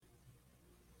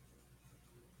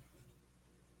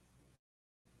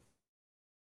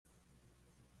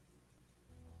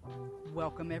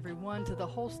Welcome, everyone, to the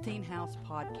Holstein House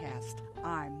podcast.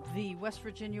 I'm the West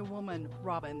Virginia woman,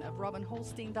 Robin, of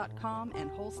RobinHolstein.com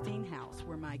and Holstein House,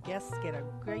 where my guests get a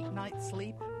great night's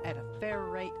sleep at a fair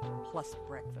rate plus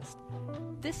breakfast.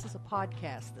 This is a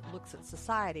podcast that looks at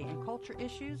society and culture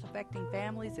issues affecting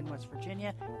families in West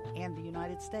Virginia and the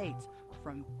United States,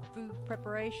 from food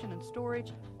preparation and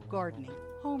storage, gardening,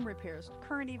 home repairs,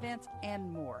 current events,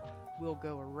 and more. We'll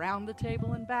go around the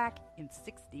table and back in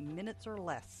 60 minutes or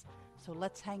less. So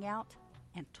let's hang out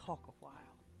and talk a while.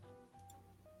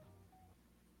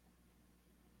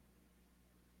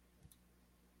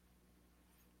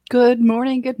 Good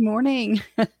morning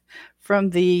from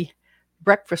the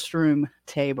breakfast room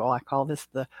table. I call this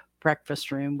the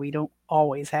breakfast room. We don't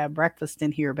always have breakfast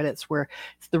in here, but it's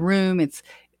the room. It's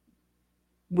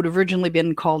would have originally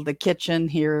been called the kitchen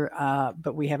here,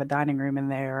 but we have a dining room in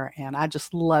there, and I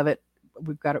just love it.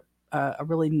 We've got a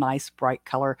really nice bright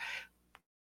color,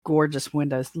 gorgeous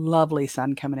windows, lovely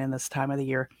sun coming in this time of the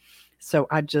year. So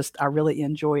I really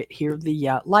enjoy it here.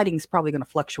 The lighting's probably going to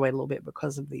fluctuate a little bit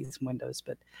because of these windows,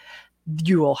 but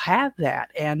you will have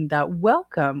that. And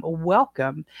welcome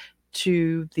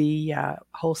to the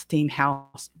Holstein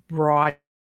House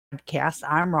broadcast.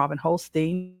 I'm Robin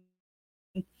Holstein.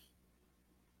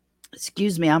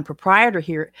 Excuse me, I'm proprietor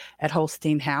here at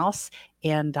Holstein House,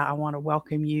 and I want to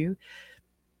welcome you.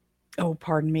 Oh,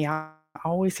 pardon me. I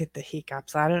always hit the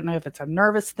hiccups. I don't know if it's a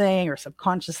nervous thing or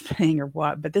subconscious thing or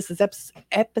what, but this is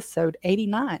episode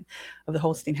 89 of the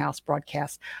Holstein House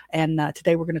broadcast. And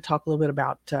today we're going to talk a little bit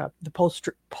about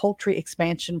the poultry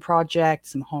expansion project,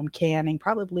 some home canning,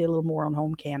 probably a little more on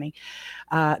home canning,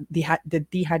 the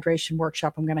dehydration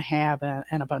workshop I'm going to have,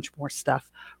 and a bunch more stuff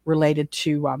related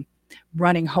to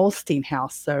running Holstein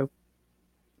House.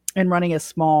 And running a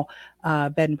small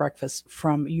bed and breakfast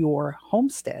from your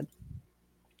homestead.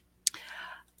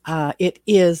 It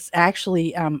is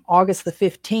actually August the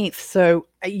 15th. So,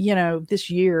 this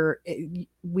year,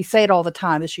 we say it all the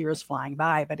time, this year is flying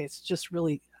by, but it's just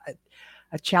really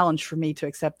a challenge for me to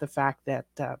accept the fact that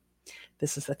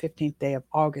this is the 15th day of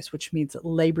August, which means that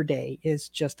Labor Day is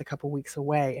just a couple weeks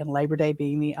away. And Labor Day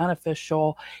being the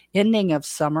unofficial ending of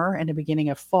summer and the beginning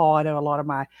of fall. I know a lot of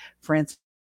my friends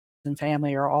and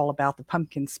family are all about the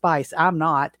pumpkin spice. I'm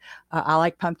not. I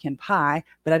like pumpkin pie,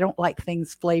 but I don't like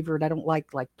things flavored. I don't like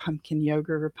pumpkin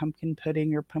yogurt or pumpkin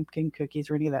pudding or pumpkin cookies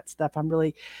or any of that stuff.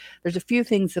 There's a few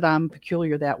things that I'm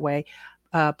peculiar that way.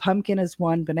 Pumpkin is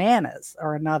one, bananas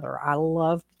are another. I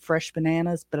love fresh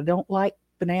bananas, but I don't like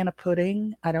banana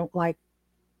pudding. I do like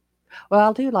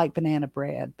banana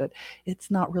bread, but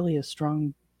it's not really a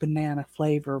strong banana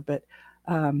flavor. But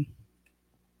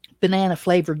banana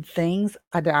flavored things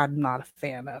I'm not a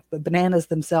fan of, but bananas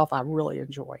themselves I really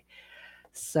enjoy.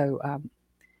 So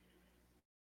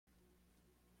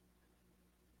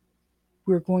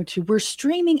we're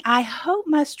streaming. I hope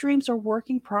my streams are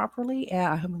working properly.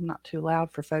 I hope I'm not too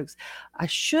loud for folks. I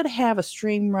should have a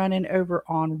stream running over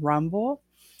on Rumble.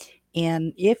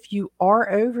 And if you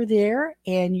are over there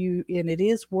and it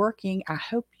is working, I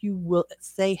hope you will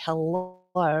say hello.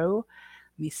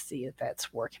 Let me see if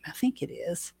that's working. I think it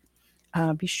is.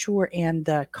 Be sure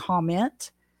and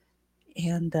comment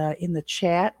and in the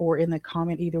chat or in the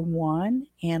comment, either one,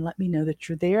 and let me know that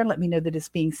you're there and let me know that it's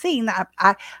being seen.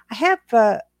 I have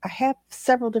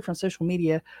several different social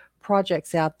media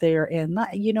projects out there, and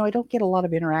I don't get a lot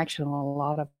of interaction on a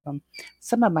lot of them.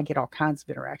 Some of them I get all kinds of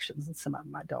interactions, and some of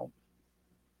them I don't.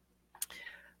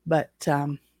 But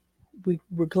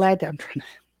we're glad to. I'm trying to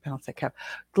balance that cup.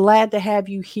 Glad to have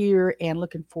you here, and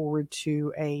looking forward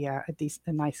to a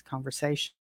nice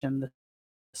conversation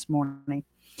this morning.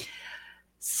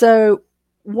 So,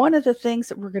 one of the things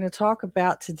that we're going to talk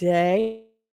about today,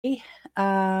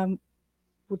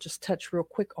 we'll just touch real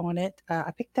quick on it.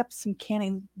 I picked up some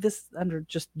canning, this under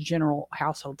just general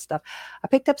household stuff. I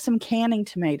picked up some canning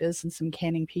tomatoes and some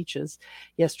canning peaches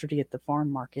yesterday at the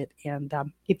farm market. And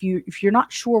if you're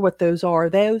not sure what those are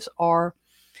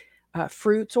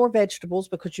fruits or vegetables,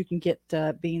 because you can get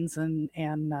beans and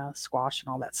squash and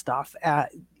all that stuff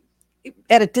at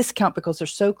a discount because they're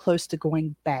so close to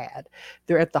going bad.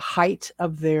 They're at the height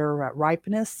of their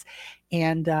ripeness,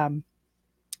 and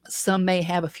some may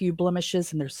have a few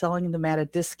blemishes, and they're selling them at a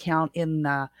discount in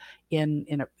a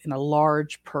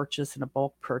large purchase, in a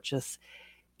bulk purchase.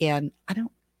 And I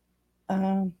don't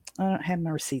have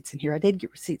my receipts in here. I did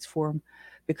get receipts for them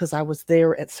because I was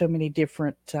there at so many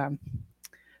different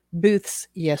booths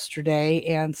yesterday,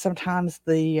 and sometimes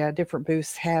the different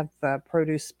booths have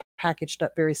produce packaged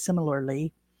up very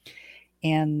similarly.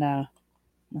 And my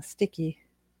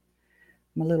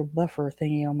little buffer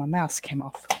thingy on my mouse came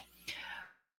off.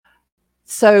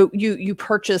 So you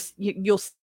purchase, you'll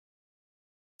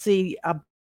see a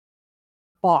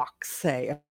box,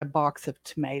 say a box of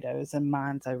tomatoes, and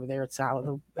mine's over there. It's out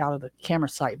of the camera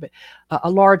sight, but a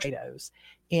large tomatoes,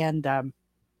 and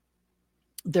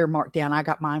they're marked down. I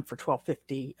got mine for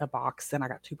 $12.50 a box, and I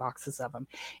got 2 boxes of them,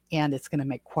 and it's going to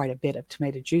make quite a bit of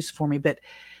tomato juice for me. But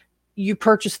you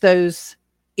purchase those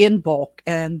in bulk,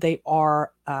 and they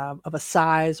are of a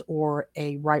size or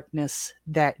a ripeness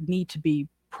that need to be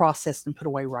processed and put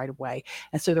away right away,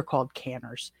 and so they're called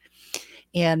canners.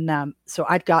 And so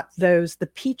I got those. The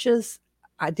peaches,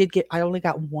 I only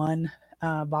got one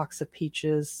box of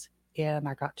peaches, and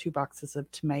I got 2 boxes of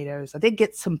tomatoes. I did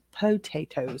get some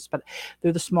potatoes, but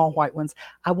they're the small white ones.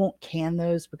 I won't can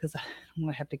those because I'm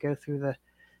going to have to go through the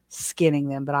skinning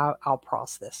them, but I'll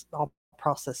process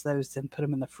those and put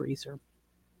them in the freezer.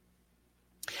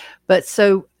 But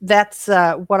so that's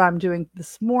what I'm doing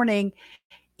this morning.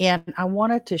 And I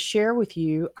wanted to share with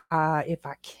you, if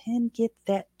I can get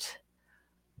that.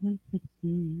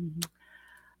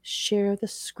 Share the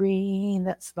screen.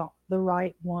 That's not the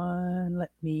right one.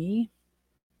 Let me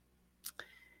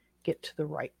get to the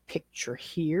right picture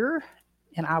here,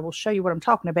 and I will show you what I'm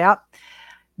talking about.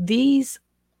 These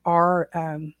are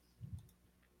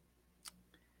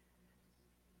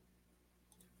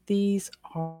the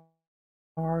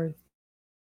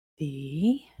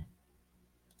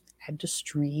add to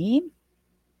stream.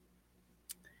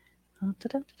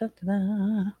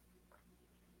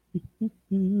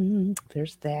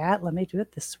 There's that. Let me do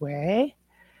it this way.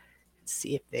 Let's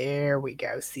see if there we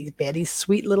go. See Betty's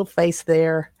sweet little face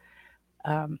there.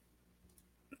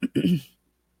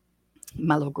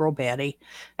 My little girl Betty.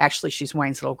 Actually, she's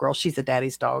Wayne's little girl. She's a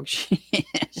daddy's dog.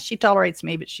 She tolerates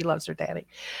me, but she loves her daddy.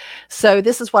 So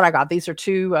this is what I got. These are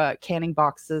 2 canning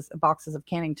boxes of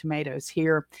canning tomatoes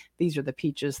here. These are the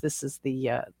peaches. This is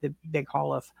the big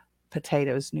haul of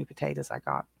potatoes, new potatoes I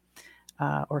got,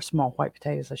 or small white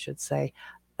potatoes, I should say.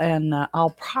 And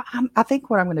I think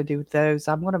what I'm going to do with those,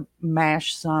 I'm going to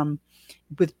mash some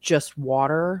with just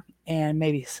water and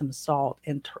maybe some salt,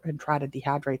 and try to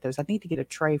dehydrate those. I need to get a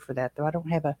tray for that, though. I don't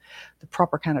have the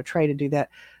proper kind of tray to do that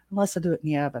unless I do it in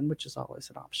the oven, which is always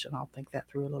an option. I'll think that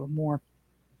through a little more.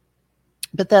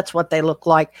 But that's what they look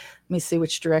like. Let me see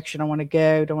which direction I want to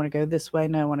go. Don't want to go this way.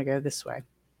 No, I want to go this way.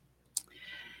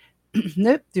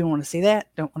 Nope. Don't want to see that.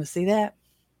 Don't want to see that.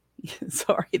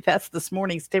 Sorry, that's this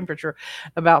morning's temperature,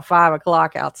 about 5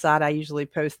 o'clock outside. I usually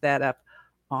post that up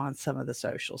on some of the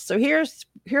socials. So here's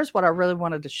what I really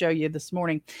wanted to show you this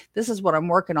morning. This is what I'm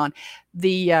working on.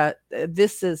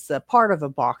 This is a part of a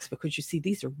box, because you see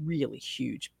these are really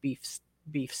huge beef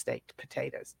steak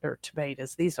potatoes or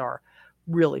tomatoes. These are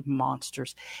really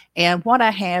monsters. And what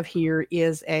I have here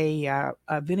is a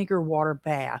vinegar water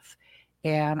bath,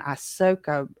 and I soak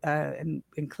and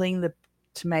clean the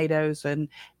tomatoes and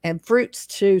fruits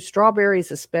too,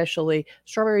 strawberries, especially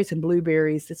strawberries and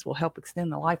blueberries. This will help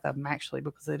extend the life of them, actually,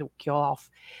 because it'll kill off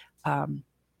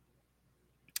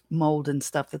mold and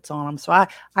stuff that's on them. So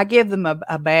I give them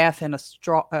a bath in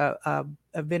a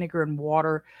vinegar and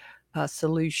water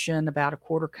solution, about a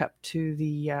quarter cup to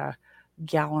the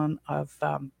gallon of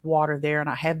water there. And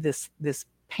I have this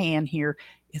pan here.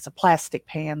 It's a plastic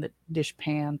pan, that dish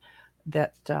pan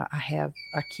that I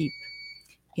keep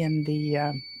in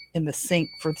the sink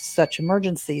for such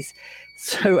emergencies.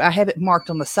 So I have it marked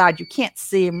on the side. You can't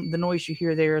see them. The noise you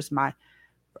hear there is my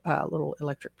little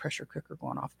electric pressure cooker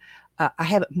going off. I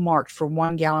have it marked for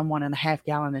 1 gallon, 1.5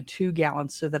 gallon, and 2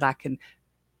 gallons, so that I can,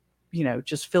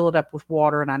 just fill it up with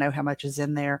water, and I know how much is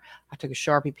in there. I took a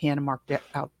Sharpie pen and marked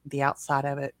out the outside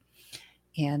of it,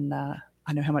 and I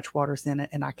know how much water's in it,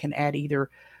 and I can add either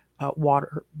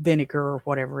water, vinegar, or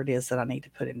whatever it is that I need to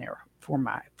put in there for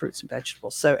my fruits and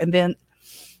vegetables. So, and then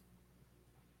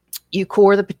you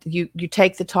you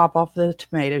take the top off the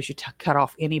tomatoes, you cut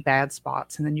off any bad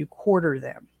spots, and then you quarter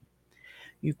them.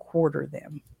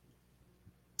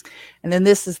 And then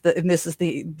this is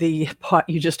the pot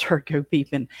you just heard go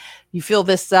beeping. You fill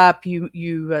this up.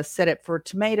 You set it for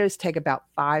tomatoes. Take about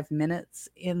 5 minutes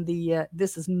in the.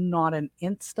 This is not an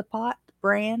Instapot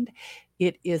brand.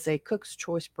 It is a Cook's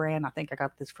Choice brand. I think I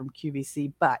got this from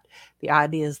QVC, but the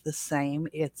idea is the same.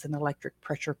 It's an electric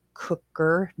pressure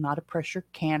cooker, not a pressure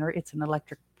canner. It's an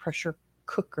electric pressure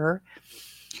cooker.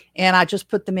 And I just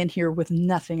put them in here with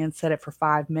nothing and set it for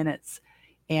 5 minutes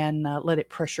and let it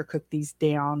pressure cook these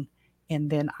down. And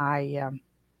then I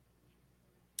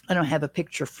don't have a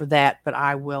picture for that, but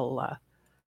I will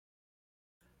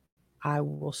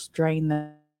strain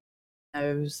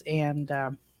those and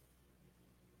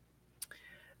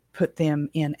put them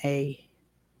in a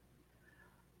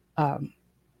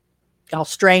I'll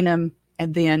strain them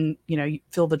and then you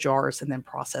fill the jars and then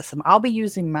process them. I'll be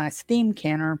using my steam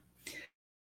canner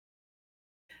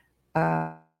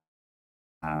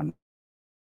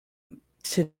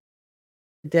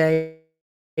today,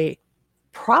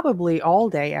 probably all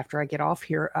day after I get off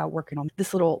here working on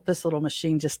this little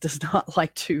machine. Just does not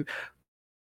like to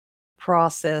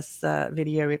process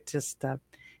video.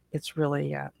 It's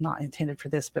really not intended for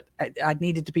this, but I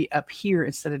needed to be up here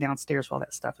instead of downstairs while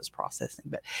that stuff is processing.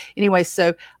 But anyway,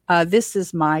 so this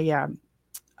is my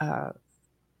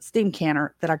steam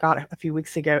canner that I got a few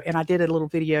weeks ago, and I did a little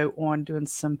video on doing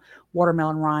some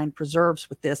watermelon rind preserves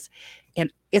with this,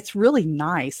 and it's really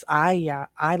nice. I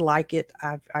like it.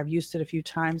 I've used it a few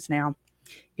times now.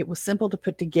 It was simple to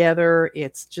put together.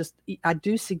 It's just, I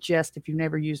do suggest if you've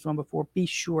never used one before, be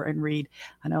sure and read.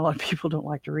 I know a lot of people don't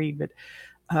like to read, but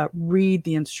read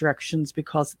the instructions,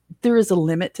 because there is a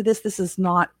limit to this. This is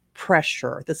not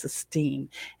pressure. This is steam,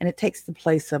 and it takes the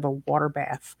place of a water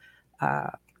bath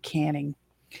canning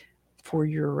for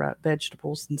your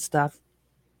vegetables and stuff,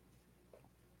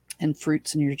 and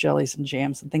fruits and your jellies and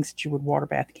jams and things that you would water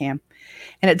bath can.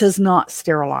 And it does not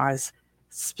sterilize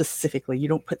specifically. You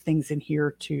don't put things in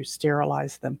here to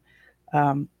sterilize them.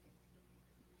 I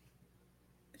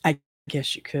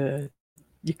guess you could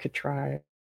try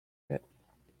it.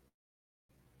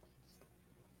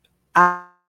 I,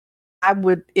 I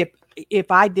would,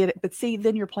 if I did it, but see,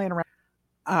 then you're playing around.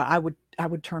 I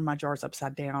would turn my jars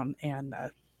upside down and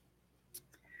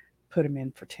put them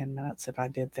in for 10 minutes if I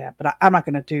did that. But I'm not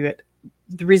going to do it.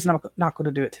 The reason I'm not going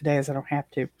to do it today is I don't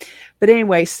have to. But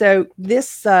anyway, so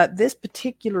this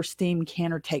particular steam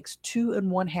canner takes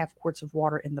 2.5 quarts of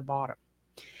water in the bottom,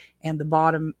 and the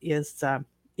bottom is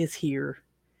here.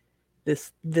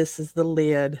 This is the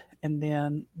lid, and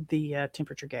then the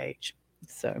temperature gauge.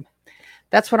 So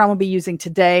that's what I'm going to be using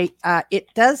today. It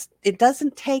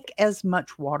doesn't take as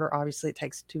much water. Obviously, it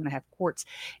takes 2.5 quarts,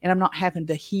 and I'm not having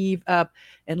to heave up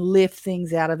and lift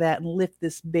things out of that and lift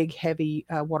this big, heavy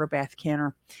water bath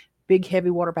canner. Big, heavy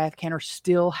water bath canner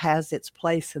still has its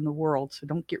place in the world, so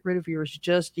don't get rid of yours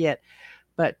just yet.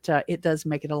 But it does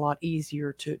make it a lot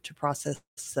easier to process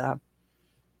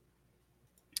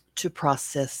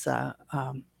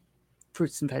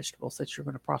fruits and vegetables that you're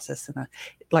going to process in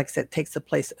like I said, takes the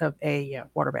place of a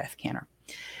water bath canner.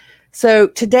 So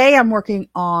today I'm working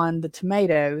on the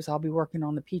tomatoes. I'll be working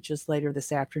on the peaches later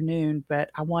this afternoon,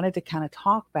 but I wanted to kind of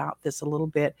talk about this a little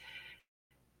bit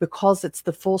because it's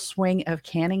the full swing of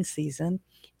canning season,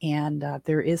 and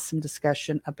there is some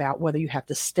discussion about whether you have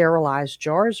to sterilize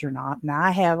jars or not. Now, I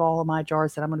have all of my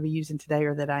jars that I'm going to be using today,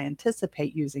 or that I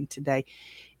anticipate using today,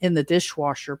 in the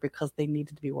dishwasher because they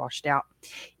needed to be washed out.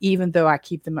 Even though I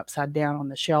keep them upside down on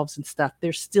the shelves and stuff,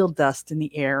 there's still dust in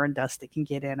the air and dust that can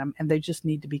get in them, and they just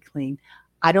need to be cleaned.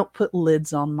 I don't put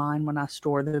lids on mine when I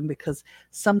store them because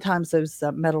sometimes those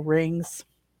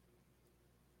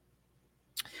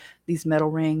these metal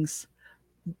rings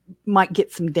might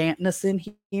get some dampness in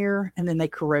here, and then they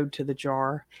corrode to the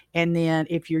jar. And then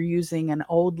if you're using an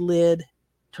old lid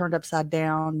turned upside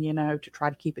down, to try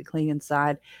to keep it clean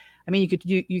inside, I mean,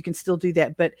 you can still do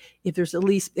that, but if there's at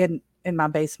least, in my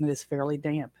basement is fairly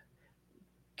damp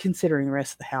considering the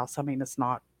rest of the house. I mean, it's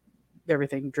not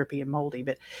everything drippy and moldy,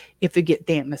 but if you get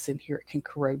dampness in here, it can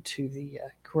corrode to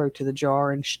the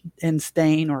jar and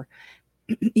stain, or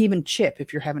even chip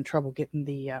if you're having trouble getting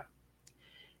the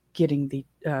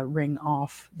ring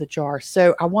off the jar.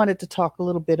 So I wanted to talk a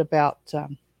little bit about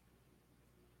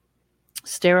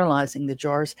sterilizing the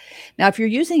jars. Now, if you're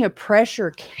using a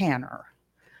pressure canner,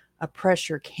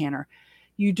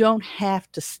 you don't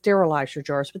have to sterilize your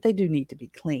jars, but they do need to be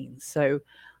clean. So,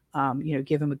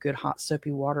 give them a good hot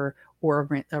soapy water, or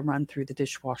a run through the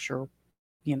dishwasher,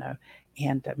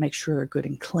 and make sure they're good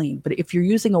and clean. But if you're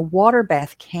using a water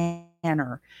bath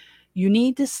canner, you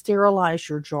need to sterilize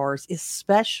your jars,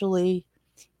 especially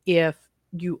if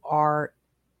you are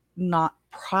not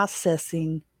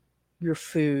processing your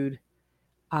food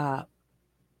 10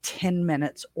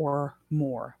 minutes or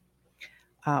more,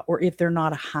 or if they're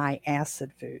not a high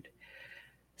acid food.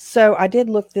 So I did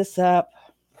look this up.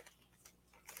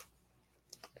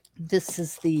 This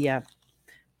is the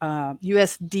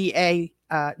USDA,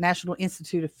 National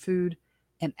Institute of Food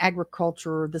and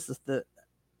Agriculture. This is the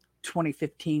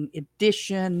 2015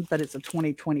 edition, but it's a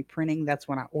 2020 printing. That's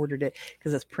when I ordered it,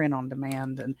 because it's print on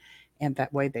demand, and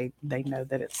that way they know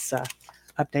that it's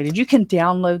updated. You can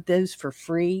download those for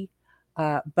free,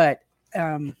 but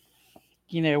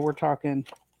we're talking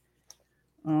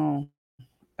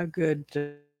a good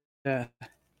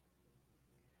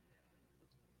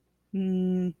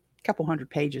couple hundred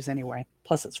pages anyway.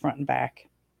 Plus it's front and back.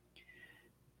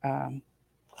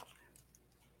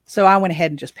 So I went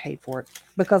ahead and just paid for it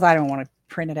because I don't want to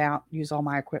print it out, use all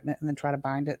my equipment, and then try to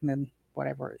bind it and then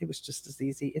whatever. It was just as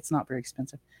easy. It's not very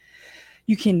expensive.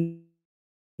 You can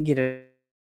get it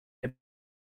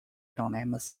on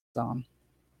Amazon.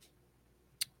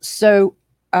 So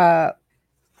I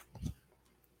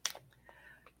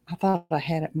thought I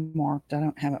had it marked. I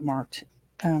don't have it marked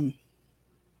on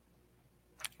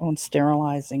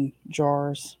sterilizing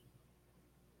jars.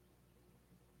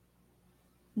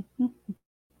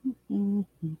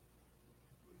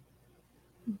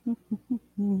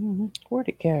 Where'd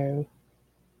it go?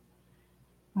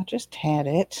 I just had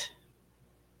it.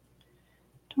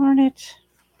 Darn it.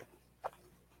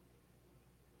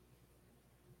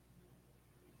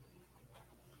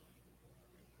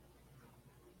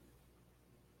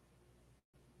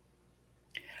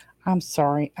 I'm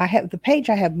sorry. I have the page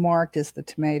I have marked is the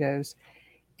tomatoes,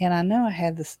 and I know I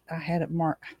had this. I had it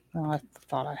marked. Well, I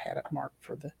thought I had it marked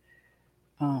for the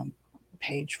um,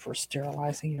 page for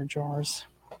sterilizing your jars.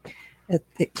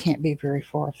 It can't be very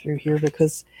far through here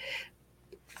because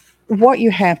what you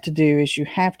have to do is you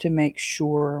have to make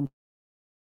sure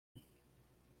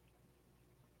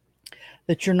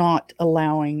that you're not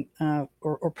allowing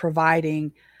or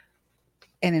providing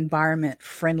an environment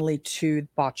friendly to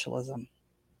botulism.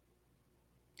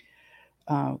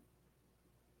 Uh,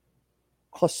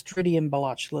 Clostridium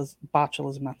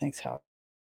botulism, I think is how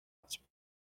it's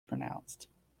pronounced.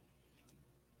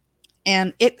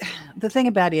 And the thing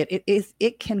about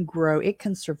it can grow, it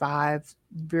can survive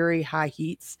very high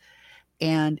heats,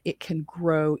 and it can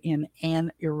grow in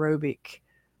anaerobic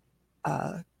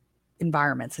uh,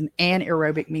 environments. And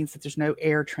anaerobic means that there's no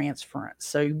air transference.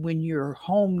 So when you're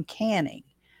home canning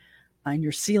and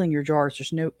you're sealing your jars,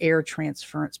 there's no air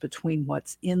transference between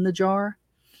what's in the jar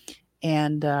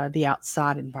and the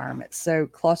outside environment. So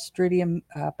Clostridium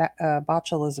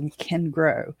botulism can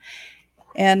grow.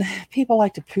 And people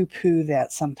like to poo poo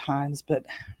that sometimes, but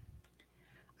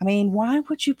I mean, why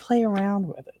would you play around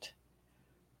with it?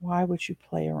 Why would you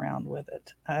play around with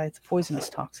it? It's a poisonous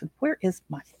toxin. Where is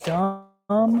my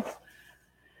dumb?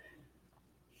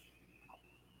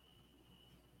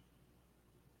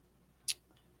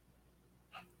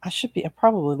 I should be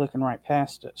probably looking right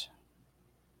past it.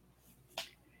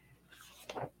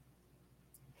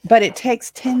 But it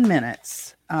takes 10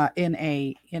 minutes in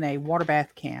a water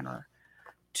bath canner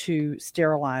to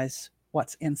sterilize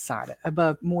what's inside it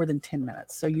above more than 10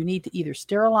 minutes. So you need to either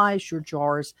sterilize your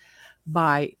jars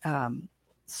by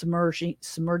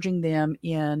submerging them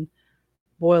in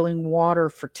boiling water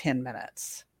for 10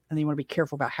 minutes. And then you want to be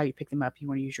careful about how you pick them up. You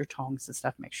want to use your tongs and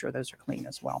stuff, make sure those are clean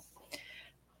as well.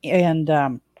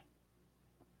 And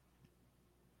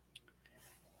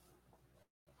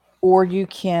or you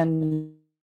can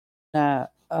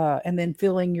and then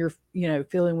filling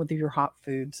with your hot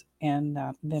foods and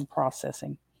then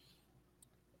processing.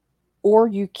 Or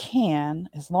you can,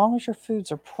 as long as your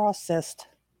foods are processed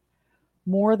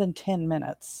more than 10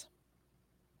 minutes,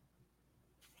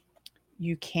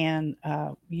 you can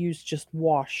use just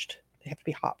washed. They have to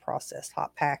be hot processed,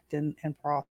 hot packed and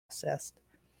processed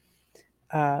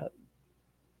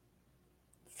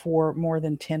for more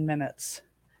than 10 minutes.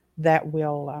 That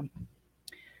will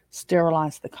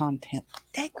sterilize the content.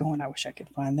 Daggone, I wish I could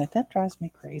find that. That drives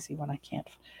me crazy when I can't.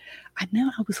 I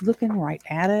know I was looking right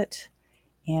at it,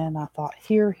 and I thought,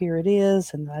 here it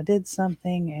is, and I did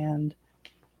something, and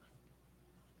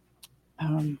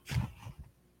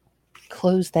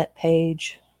closed that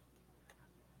page.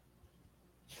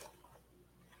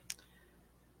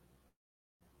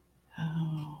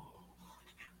 Oh.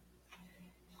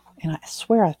 And I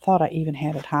swear I thought I even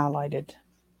had it highlighted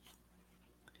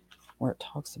where it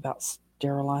talks about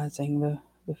sterilizing the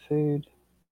food.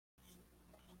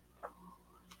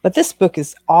 But this book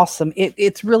is awesome.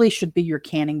 It really should be your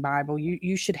canning Bible.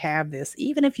 You should have this,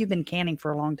 even if you've been canning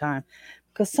for a long time,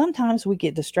 because sometimes we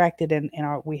get distracted and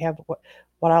we have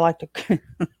what I like to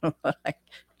what I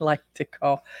like to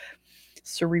call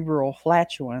cerebral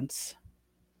flatulence.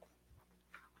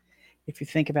 If you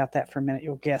think about that for a minute,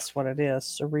 you'll guess what it is: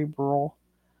 cerebral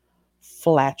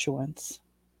flatulence.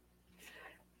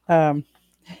 Um,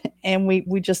 and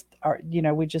we just are,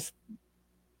 we just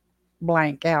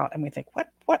blank out and we think, what,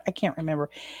 I can't remember.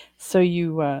 So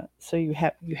you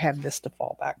have this to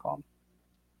fall back on.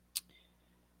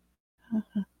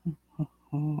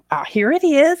 Here it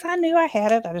is. I knew I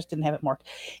had it, I just didn't have it marked.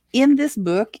 In this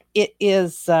book, it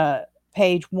is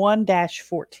page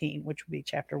 1-14, which would be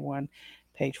chapter 1,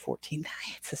 page 14.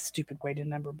 It's a stupid way to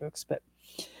number books, but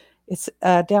it's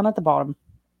down at the bottom.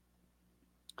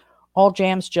 All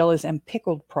jams, jellies, and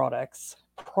pickled products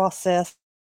processed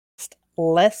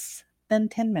less than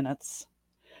 10 minutes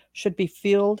should be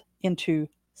filled into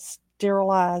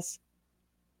sterilize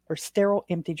or sterile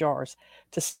empty jars.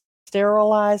 To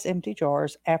sterilize empty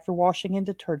jars after washing in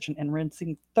detergent and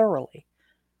rinsing thoroughly,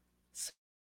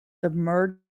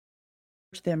 submerge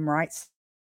them right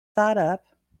side up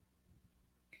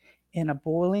in a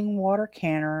boiling water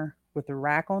canner with a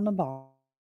rack on the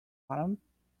bottom.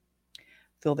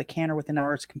 Fill the canner with enough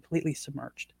water until the jar is completely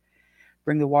submerged.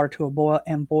 Bring the water to a boil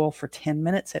and boil for 10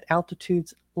 minutes at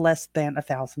altitudes less than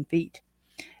 1,000 feet.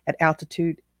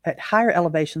 At higher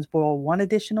elevations, boil one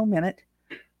additional minute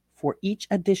for each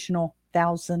additional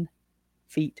 1,000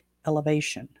 feet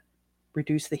elevation.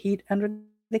 Reduce the heat under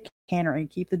the canner and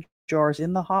keep the jars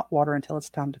in the hot water until it's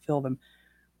time to fill them.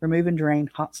 Remove and drain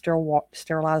hot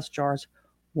sterilized jars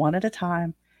one at a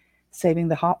time, saving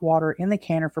the hot water in the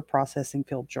canner for processing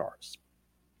filled jars.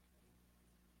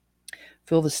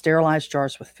 Fill the sterilized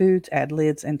jars with foods, add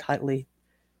lids, and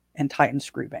tighten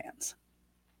screw bands.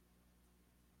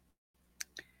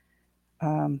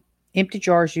 Empty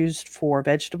jars used for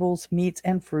vegetables, meats,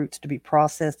 and fruits to be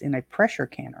processed in a pressure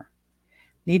canner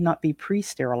need not be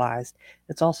pre-sterilized.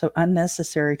 It's also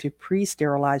unnecessary to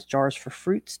pre-sterilize jars for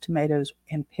fruits, tomatoes,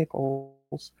 and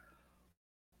pickles,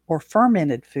 or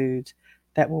fermented foods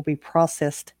that will be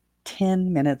processed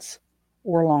 10 minutes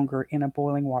or longer in a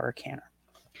boiling water canner.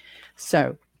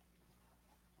 So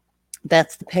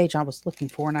that's the page I was looking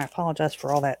for, and I apologize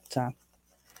for all that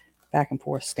back and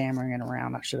forth stammering and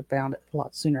around. I should have found it a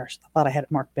lot sooner. I thought I had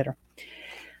it marked better.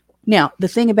 Now, the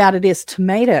thing about it is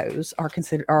tomatoes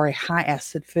are a high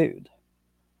acid food.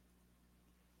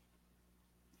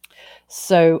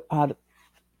 So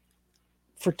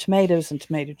for tomatoes and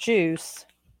tomato juice,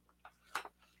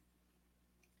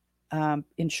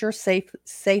 ensure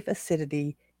safe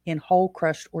acidity in whole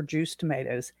crushed or juiced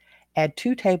tomatoes. Add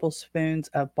 2 tablespoons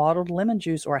of bottled lemon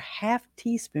juice or a half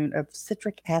teaspoon of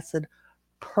citric acid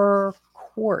per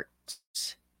quart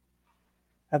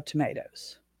of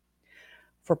tomatoes.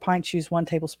 For pints, use 1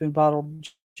 tablespoon bottled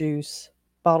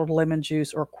lemon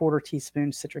juice, or a quarter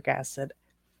teaspoon citric acid.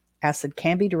 Acid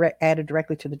can be added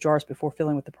directly to the jars before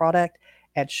filling with the product.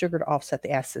 Add sugar to offset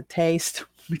the acid taste,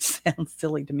 which sounds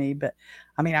silly to me, but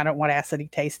I mean, I don't want acidy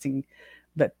tasting,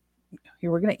 but here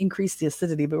we're going to increase the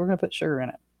acidity, but we're going to put sugar in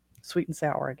it. Sweet and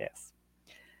sour, I guess.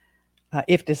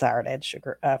 If desired, add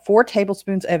sugar. 4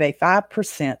 tablespoons of a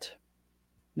 5%,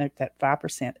 note that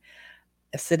 5%,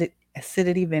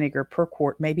 acidity vinegar per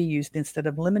quart may be used instead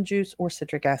of lemon juice or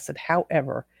citric acid.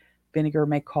 However, vinegar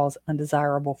may cause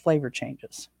undesirable flavor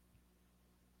changes.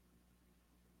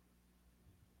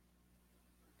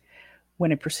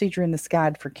 When a procedure in this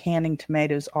guide for canning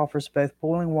tomatoes offers both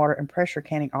boiling water and pressure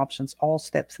canning options, all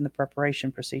steps in the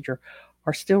preparation procedure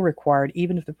are still required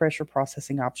even if the pressure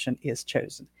processing option is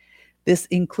chosen. This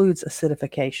includes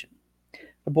acidification.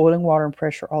 The boiling water and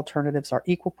pressure alternatives are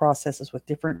equal processes with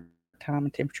different time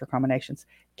and temperature combinations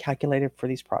calculated for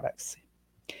these products.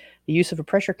 The use of a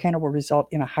pressure canner will result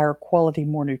in a higher quality,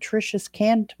 more nutritious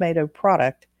canned tomato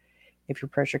product. If your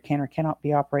pressure canner cannot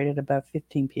be operated above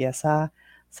 15 psi,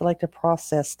 select a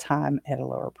process time at a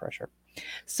lower pressure.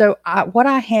 So what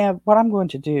I'm going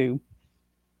to do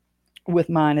with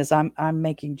mine is I'm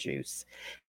making juice,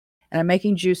 and I'm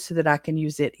making juice so that I can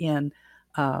use it in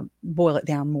boil it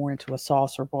down more into a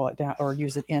sauce, or boil it down, or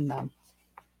use it in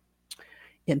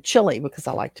chili, because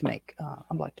I like to make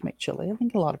chili. I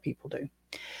think a lot of people do.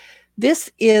 This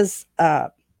is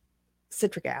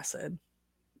citric acid.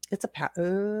 It's a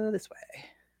this way.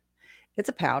 It's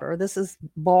a powder. This is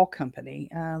Ball Company.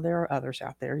 There are others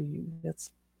out there.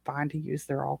 It's fine to use.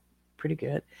 They're all pretty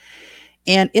good.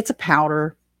 And it's a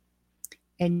powder,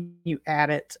 and you add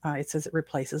it. It says it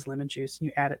replaces lemon juice, and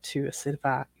you add it to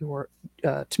acidify your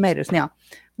tomatoes. Now,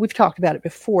 we've talked about it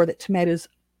before that tomatoes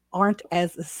aren't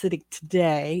as acidic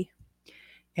today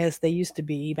as they used to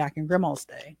be back in Grandma's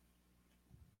day.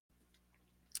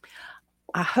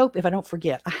 I hope, if I don't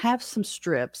forget, I have some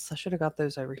strips. I should have got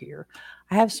those over here.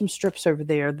 I have some strips over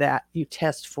there that you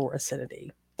test for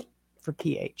acidity, for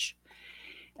pH.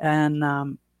 And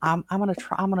I'm gonna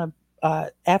try.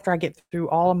 After I get through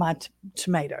all of my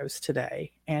tomatoes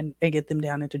today and get them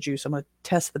down into juice, I'm gonna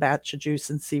test the batch of juice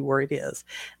and see where it is.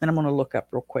 Then I'm gonna look up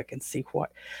real quick and see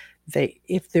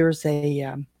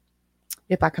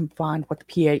if I can find what the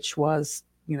pH was,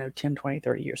 10, 20,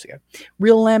 30 years ago.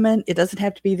 Real lemon, it doesn't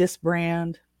have to be this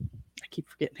brand. I keep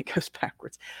forgetting it goes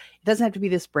backwards. It doesn't have to be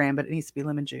this brand, but it needs to be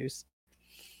lemon juice.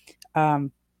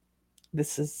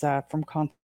 This is from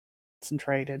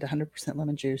concentrated, 100%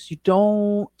 lemon juice. You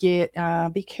don't get,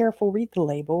 be careful, read the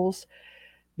labels,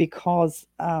 because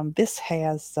this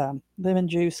has lemon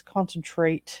juice,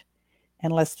 concentrate,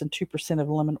 and less than 2% of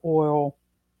lemon oil.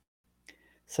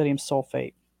 sodium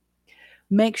sulfate.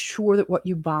 Make sure that what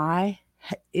you buy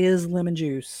is lemon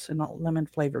juice and not lemon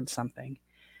flavored something.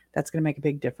 That's going to make a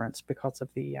big difference because of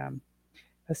the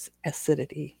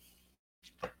acidity.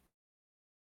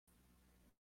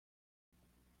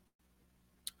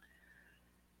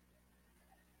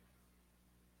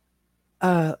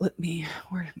 Let me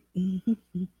where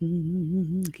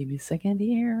give me a second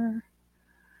here.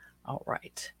 All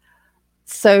right.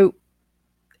 So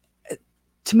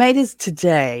tomatoes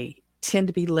today tend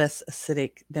to be less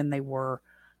acidic than they were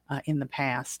in the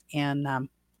past, and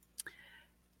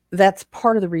that's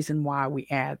part of the reason why we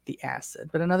add the acid.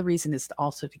 But another reason is to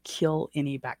also to kill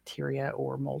any bacteria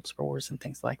or mold spores and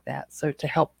things like that. So to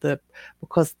help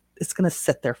because it's going to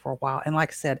sit there for a while. And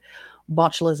like I said,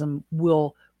 botulism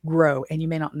will grow and you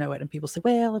may not know it. And people say,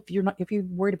 well, if you're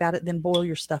worried about it, then boil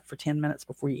your stuff for 10 minutes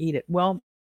before you eat it. Well,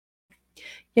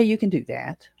 yeah, you can do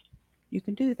that. You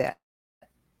can do that.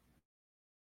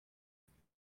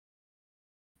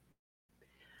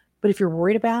 But if you're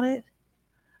worried about it,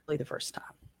 the first time.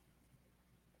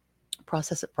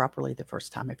 Process it properly the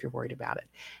first time if you're worried about it.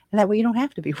 And that way you don't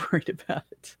have to be worried about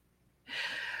it.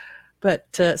 But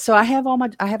so I have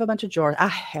a bunch of jars. I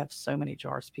have so many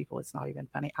jars, people. It's not even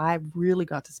funny. I really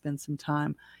got to spend some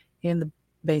time in the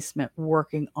basement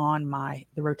working on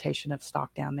the rotation of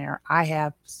stock down there. I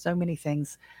have so many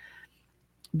things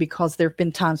because there have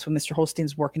been times when Mr.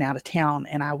 Holstein's working out of town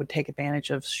and I would take advantage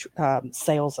of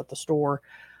sales at the store,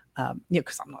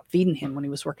 because I'm not feeding him when he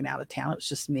was working out of town. It was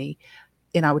just me.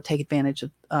 And I would take advantage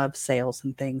of sales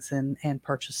and things and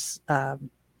purchase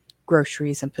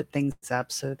groceries and put things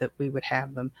up so that we would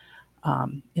have them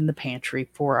in the pantry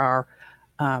for our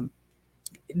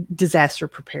disaster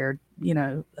preparedness.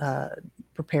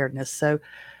 So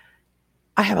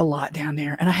I have a lot down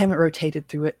there and I haven't rotated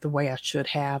through it the way I should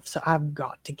have. So I've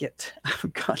got to get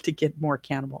more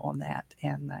accountable on that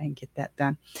and get that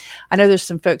done. I know there's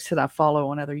some folks that I follow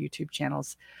on other YouTube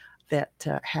channels that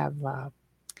have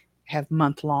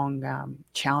month-long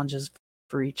challenges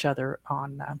for each other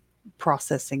on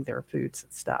processing their foods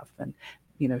and stuff, and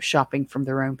shopping from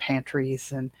their own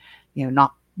pantries, and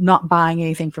not buying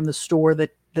anything from the store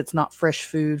that's not fresh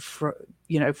food for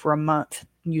a month.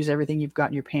 Use everything you've got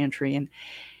in your pantry,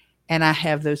 and I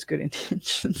have those good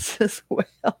intentions as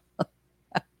well.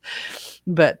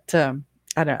 But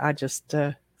I just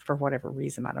for whatever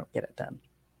reason I don't get it done.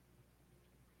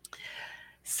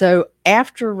 So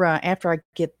after I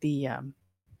get the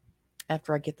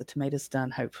tomatoes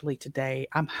done, hopefully today,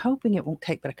 I'm hoping it won't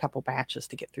take but a couple batches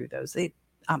to get through those.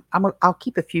 I'll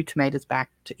keep a few tomatoes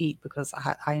back to eat because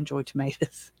I enjoy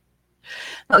tomatoes,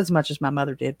 not as much as my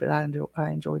mother did, but I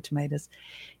enjoy tomatoes,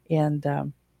 and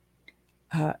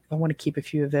I want to keep a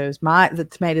few of those. The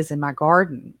tomatoes in my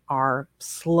garden are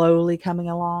slowly coming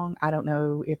along. I don't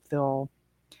know if they're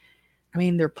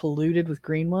polluted with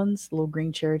green ones, little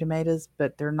green cherry tomatoes,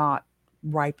 but they're not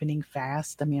ripening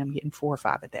fast. I'm getting 4 or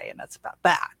 5 a day, and that's about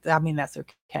that. That's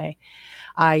okay.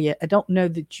 I don't know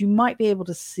that you might be able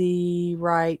to see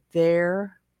right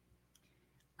there.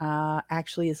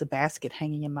 Actually, is a basket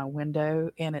hanging in my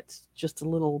window, and it's just a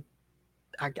little.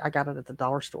 I got it at the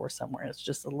dollar store somewhere. It's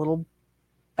just a little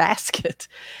basket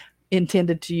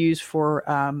intended to use for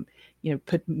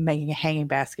making a hanging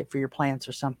basket for your plants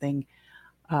or something.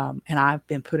 And I've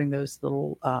been putting those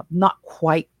little not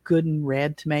quite good and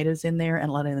red tomatoes in there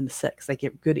and letting them sit because they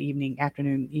get good evening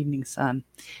sun,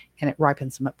 and it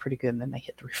ripens them up pretty good. And then they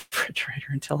hit the refrigerator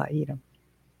until I eat them.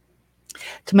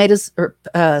 Tomatoes or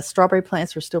strawberry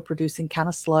plants are still producing kind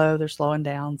of slow. They're slowing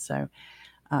down, so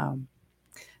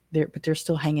they're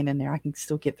still hanging in there. I can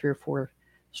still get 3 or 4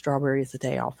 strawberries a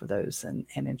day off of those and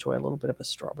enjoy a little bit of a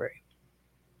strawberry.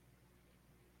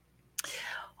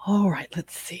 All right,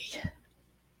 let's see.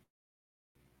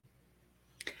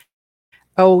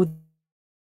 Oh,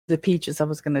 the peaches. I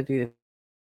was going to do.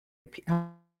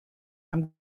 I'm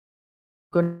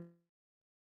going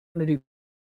to do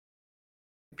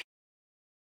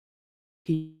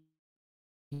peaches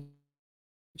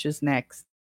next.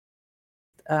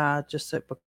 Just so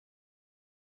because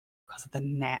of the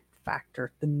gnat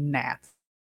factor, the gnats,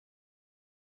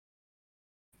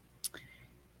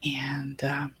 and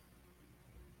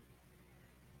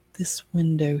this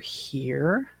window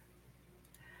here.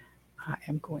 I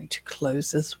am going to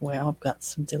close as well. I've got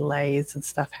some delays and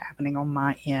stuff happening on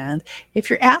my end. If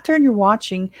you're out there and you're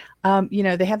watching,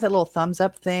 they have that little thumbs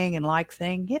up thing and like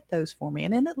thing. Hit those for me,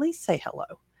 and then at least say hello.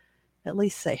 At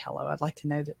least say hello. I'd like to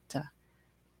know that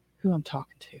who I'm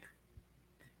talking to.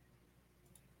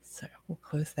 So we'll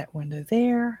close that window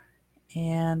there,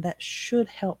 and that should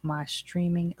help my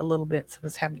streaming a little bit. So I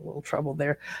was having a little trouble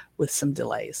there with some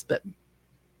delays, but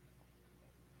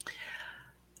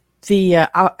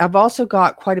I've also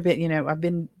got quite a bit. I've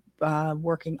been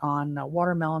working on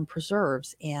watermelon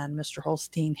preserves, and Mr.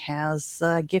 Holstein has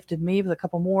gifted me with a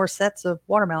couple more sets of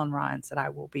watermelon rinds that I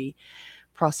will be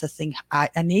processing. I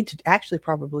need to actually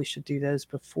probably should do those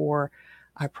before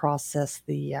I process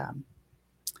the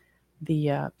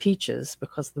peaches,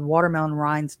 because the watermelon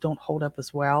rinds don't hold up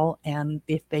as well, and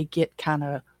if they get kind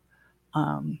of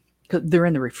 'cause they're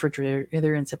in the refrigerator,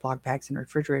 they're in Ziploc bags in the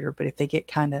refrigerator, but if they get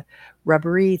kind of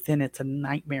rubbery, then it's a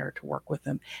nightmare to work with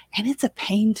them, and it's a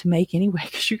pain to make anyway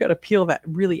because you got to peel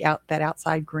that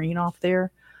outside green off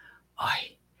there. Oh,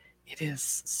 it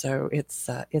is. So it's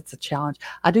a challenge.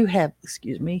 I do have,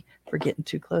 excuse me for getting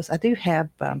too close. I do have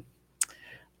a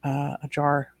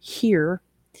jar here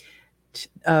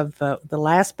of the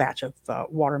last batch of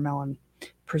watermelon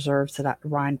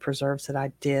rind preserves that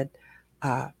I did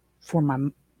for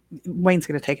my. Wayne's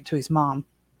going to take it to his mom.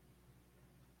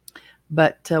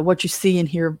 But what you see in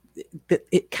here,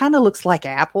 it kind of looks like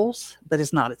apples, but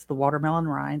it's not. It's the watermelon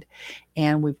rind,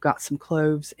 and we've got some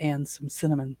cloves and some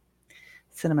cinnamon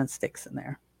sticks in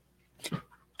there.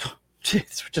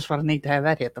 It's just what I need to have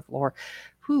that hit the floor.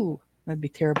 Whew, that'd be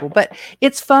terrible. But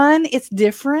it's fun. It's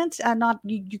different. Not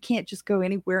you can't just go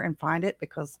anywhere and find it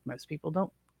because most people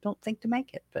don't think to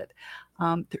make it. But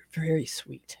they're very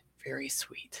sweet, very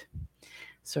sweet.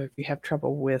 So if you have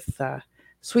trouble with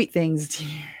sweet things, you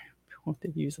want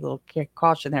to use a little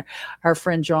caution there. Our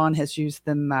friend John has used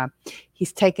them.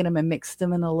 He's taken them and mixed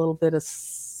them in a little bit of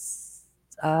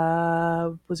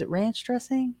was it ranch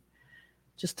dressing?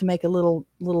 Just to make a little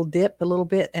dip a little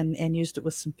bit, and used it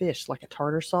with some fish, like a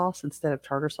tartar sauce. Instead of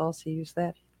tartar sauce, he used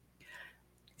that.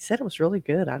 He said it was really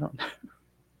good. I don't know.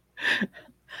 I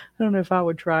don't know if I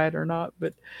would try it or not,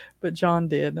 but John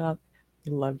did. I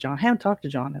love John. I haven't talked to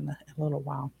John in a little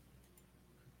while.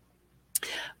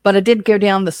 But I did go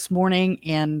down this morning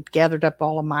and gathered up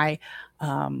all of my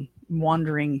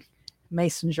wandering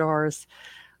mason jars.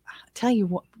 Tell you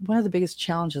what, one of the biggest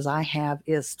challenges I have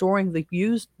is storing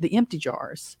the empty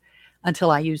jars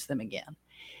until I use them again.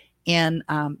 And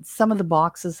some of the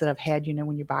boxes that I've had,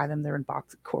 when you buy them, they're in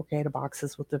corrugated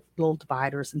boxes with the little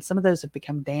dividers, and some of those have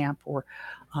become damp, or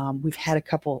we've had a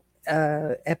couple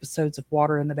episodes of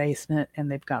water in the basement,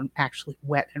 and they've gotten actually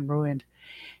wet and ruined.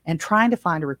 And trying to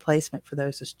find a replacement for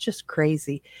those is just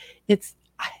crazy.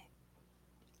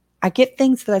 I get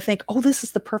things that I think, oh, this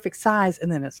is the perfect size,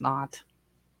 and then it's not.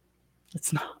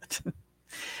 It's not.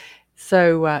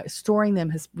 So storing them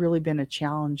has really been a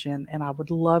challenge, and I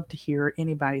would love to hear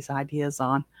anybody's ideas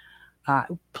on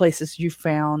places you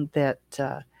found that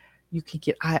you could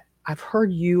get. I've heard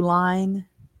Uline,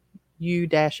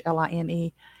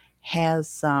 U-Line, has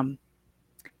some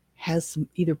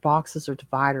either boxes or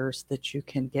dividers that you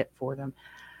can get for them.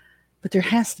 But there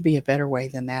has to be a better way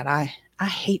than that. I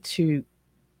hate to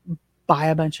buy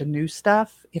a bunch of new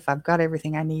stuff if I've got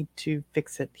everything I need to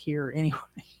fix it here anyway.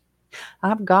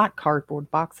 I've got cardboard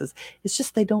boxes. It's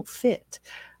just they don't fit.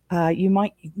 You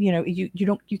might,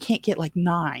 you can't get like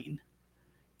 9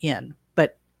 in,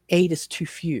 but 8 is too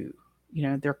few.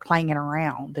 They're clanging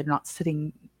around. They're not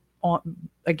sitting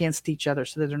against each other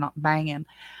so that they're not banging.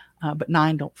 But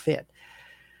 9 don't fit.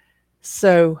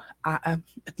 So I'd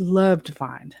love to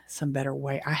find some better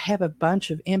way. I have a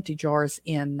bunch of empty jars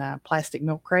in plastic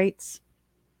milk crates,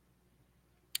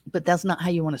 but that's not how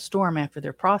you want to store them after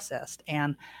they're processed.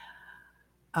 And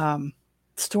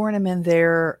storing them in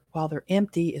there while they're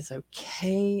empty is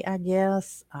okay, I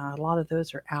guess. A lot of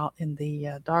those are out in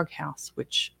the doghouse,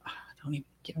 which I don't even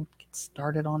get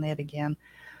started on it again.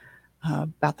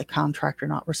 About the contractor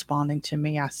not responding to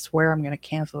me. I swear I'm going to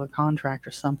cancel the contract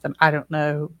or something. I don't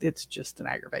know. It's just an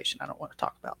aggravation I don't want to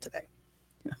talk about today.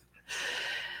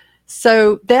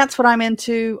 So that's what I'm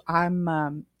into.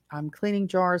 I'm cleaning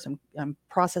jars. I'm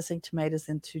processing tomatoes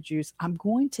into juice. I'm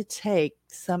going to take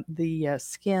the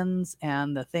skins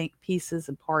and the pieces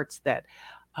and parts that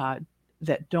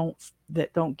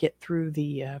don't get through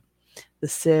the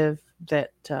sieve,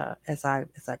 that as I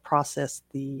process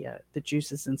the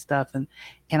juices and stuff, and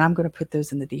I'm going to put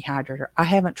those in the dehydrator. I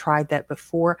haven't tried that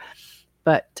before,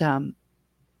 but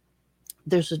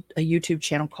there's a YouTube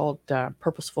channel called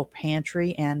Purposeful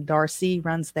Pantry, and Darcy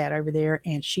runs that over there,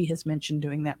 and she has mentioned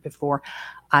doing that before.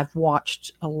 I've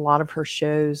watched a lot of her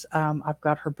shows. I've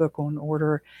got her book on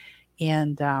order,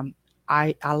 and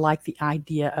I like the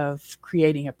idea of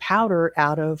creating a powder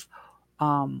out of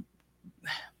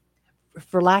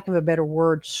for lack of a better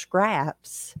word,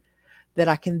 scraps that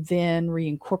I can then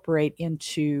reincorporate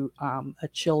into a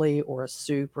chili or a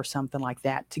soup or something like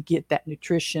that to get that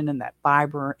nutrition and that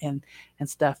fiber and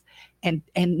stuff, and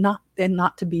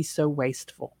not to be so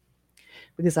wasteful,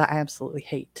 because I absolutely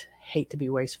hate hate to be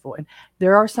wasteful. And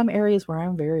there are some areas where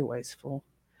I'm very wasteful,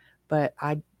 but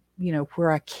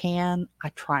where I can, I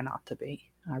try not to be.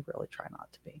 I really try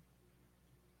not to be.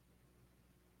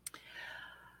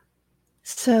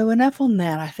 So enough on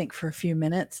that, I think, for a few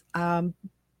minutes.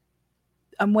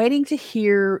 I'm waiting to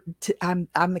hear.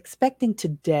 I'm expecting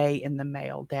today in the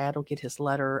mail. Dad will get his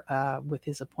letter with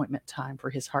his appointment time for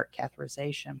his heart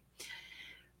catheterization.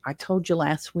 I told you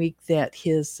last week that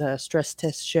his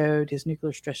his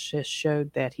nuclear stress test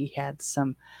showed that he had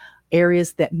some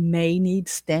areas that may need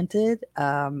stented.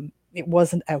 It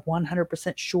wasn't at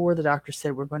 100% sure. The doctor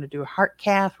said, we're going to do a heart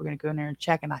cath. We're going to go in there and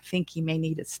check. And I think he may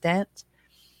need a stent.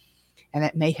 And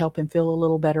that may help him feel a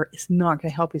little better. It's not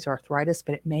going to help his arthritis,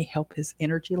 but it may help his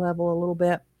energy level a little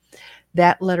bit.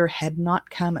 That letter had not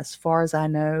come, as far as I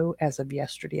know, as of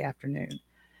yesterday afternoon.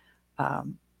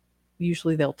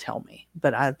 Usually they'll tell me,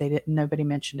 but they didn't. Nobody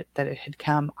mentioned it that it had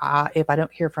come. If I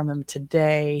don't hear from him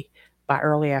today by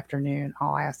early afternoon,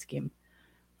 I'll ask him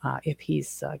if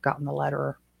he's gotten the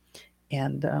letter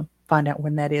and find out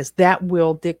when that is. That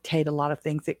will dictate a lot of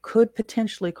things. It could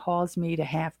potentially cause me to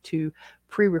have to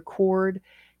pre-record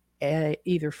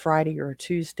either Friday or a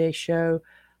Tuesday show,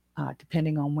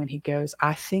 depending on when he goes.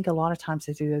 I think a lot of times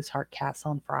they do those heart casts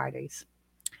on Fridays.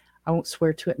 I won't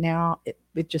swear to it now.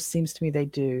 It just seems to me they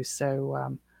do.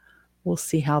 So we'll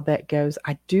see how that goes.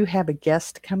 I do have a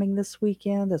guest coming this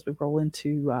weekend as we roll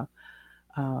into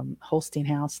Holstein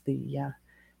House, the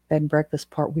bed and breakfast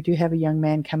part. We do have a young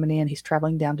man coming in. He's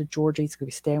traveling down to Georgia. He's going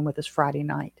to be staying with us Friday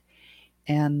night.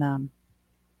 And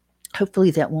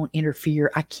hopefully that won't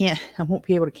interfere. I won't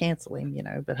be able to cancel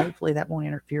him, but hopefully that won't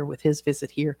interfere with his visit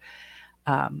here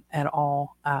at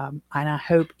all. And I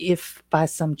hope if by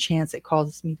some chance it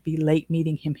causes me to be late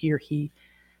meeting him here, he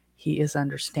is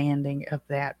understanding of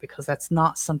that, because that's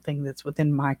not something that's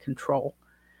within my control.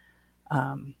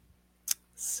 And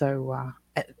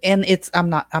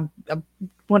I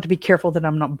want to be careful that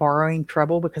I'm not borrowing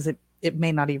trouble, because it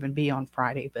may not even be on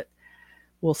Friday, but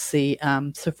we'll see.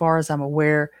 So far as I'm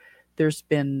aware, there's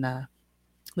been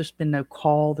no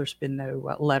call, there's been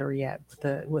no letter yet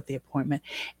with the appointment.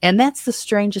 And that's the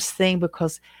strangest thing,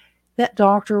 because that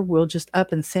doctor will just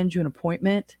up and send you an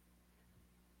appointment,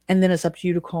 and then it's up to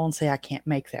you to call and say, I can't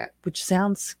make that, which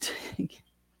sounds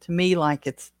to me like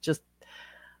it's just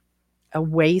a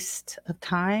waste of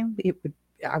time.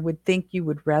 I would think you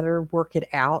would rather work it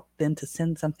out than to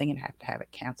send something and have to have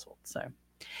it canceled. So,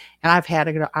 and I've had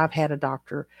a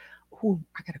doctor. Oh,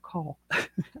 I got a call.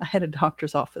 I had a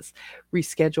doctor's office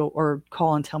reschedule or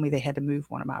call and tell me they had to move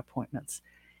one of my appointments.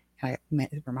 It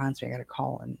reminds me I got to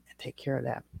call and take care of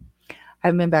that. I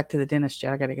haven't been back to the dentist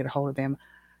yet. I got to get a hold of them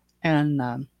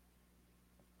and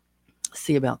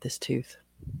see about this tooth.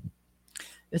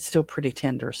 It's still pretty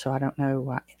tender, so I don't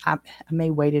know. I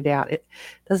may wait it out. It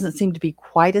doesn't seem to be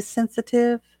quite as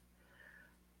sensitive,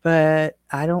 but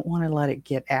I don't want to let it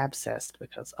get abscessed,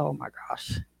 because, oh my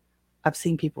gosh, I've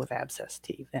seen people with abscessed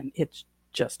teeth, and it's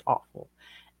just awful,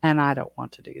 and I don't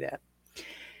want to do that.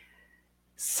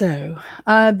 So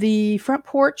the front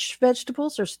porch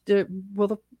vegetables are still, well,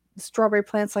 the strawberry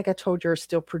plants, like I told you, are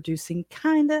still producing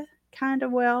kind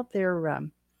of well. They're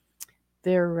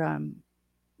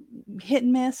hit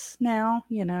and miss now.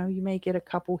 You may get a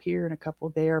couple here and a couple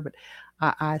there, but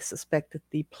I suspect that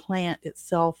the plant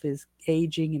itself is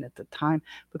aging, and at the time,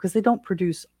 because they don't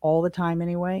produce all the time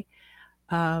anyway,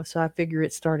 so I figure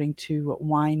it's starting to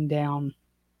wind down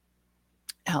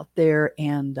out there,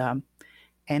 and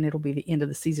it'll be the end of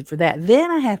the season for that.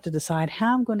 Then I have to decide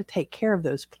how I'm going to take care of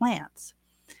those plants.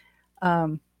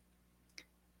 Hello,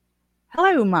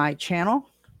 my channel.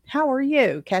 How are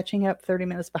you? Catching up 30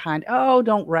 minutes behind. Oh,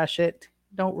 don't rush it.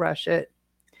 Don't rush it.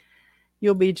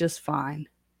 You'll be just fine.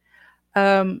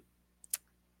 The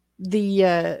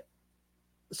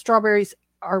strawberries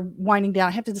are winding down.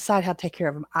 I have to decide how to take care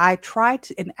of them. I tried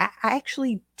to, and I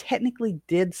actually technically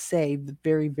did save the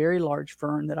very, very large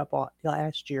fern that I bought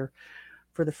last year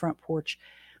for the front porch.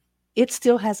 It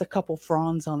still has a couple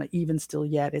fronds on it, even still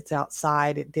yet. It's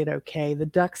outside. It did okay. The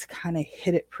ducks kind of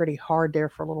hit it pretty hard there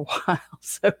for a little while,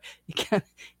 so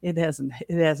it hasn't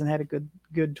had a good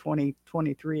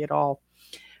 2023 at all.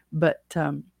 But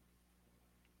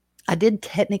I did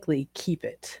technically keep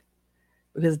it,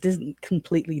 because it didn't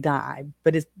completely die,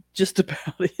 but it's just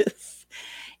about is.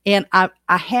 And I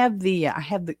have the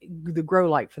grow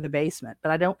light for the basement,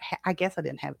 but I guess I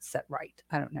didn't have it set right.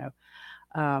 I don't know.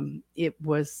 It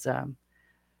was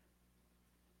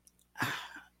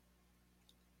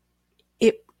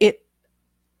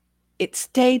it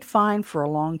stayed fine for a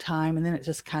long time, and then it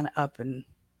just kind of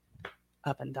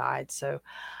up and died. So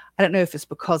I don't know if it's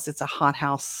because it's a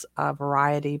hothouse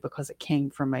variety, because it came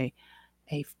from a,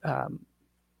 um,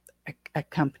 a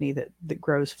company that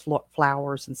grows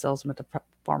flowers and sells them at the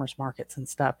farmers markets and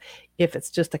stuff. If it's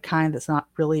just a kind that's not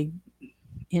really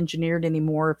engineered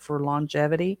anymore for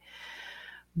longevity,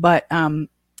 but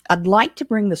I'd like to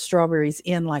bring the strawberries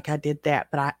in like I did that,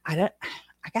 but I don't.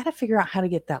 I got to figure out how to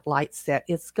get that light set.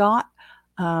 It's got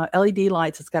LED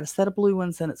lights. It's got a set of blue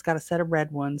ones and it's got a set of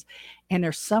red ones. And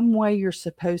there's some way you're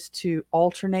supposed to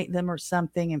alternate them or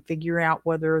something and figure out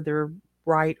whether they're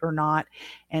right or not.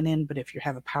 And then, but if you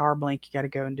have a power blink, you got to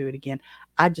go and do it again.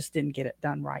 I just didn't get it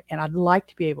done right. And I'd like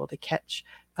to be able to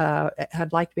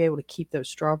I'd like to be able to keep those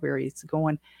strawberries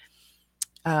going.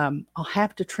 I'll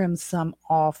have to trim some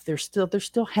off. They're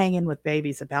still hanging with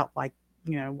babies about like,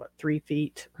 3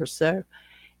 feet or so,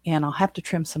 and I'll have to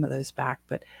trim some of those back.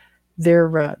 But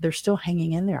they're still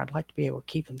hanging in there. I'd like to be able to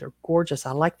keep them. They're gorgeous.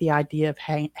 I like the idea of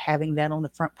having that on the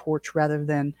front porch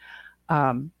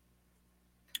um,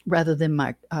 rather than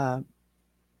my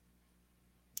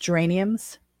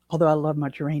geraniums. Although I love my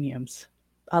geraniums,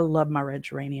 I love my red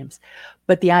geraniums.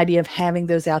 But the idea of having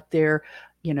those out there,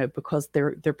 because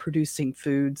they're producing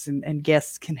foods, and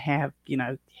guests can have,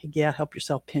 yeah, help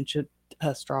yourself pinch a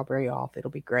strawberry off.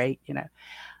 It'll be great,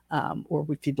 or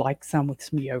if you'd like some with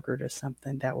some yogurt or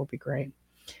something, that would be great.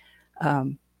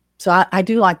 Um, so I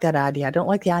do like that idea. I don't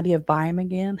like the idea of buying them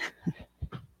again.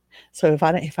 So if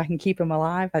I can keep them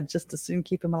alive, I'd just as soon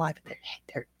keep them alive. But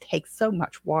they take so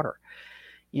much water.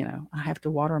 I have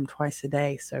to water them twice a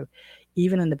day. So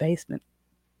even in the basement,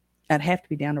 I'd have to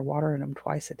be down to watering them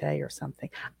twice a day or something.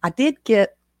 I did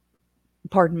get,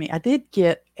 pardon me, I did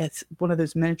get it's one of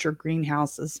those miniature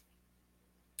greenhouses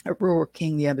at Rural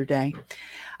King the other day.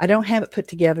 I don't have it put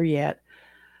together yet.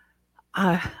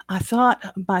 I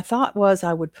thought my thought was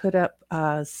I would put up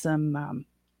some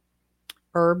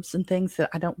herbs and things that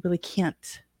I don't really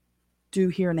can't do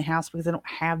here in the house because I don't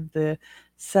have the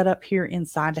setup here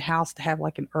inside the house to have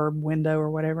like an herb window or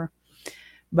whatever.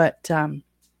 But and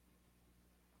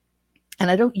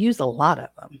I don't use a lot of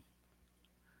them,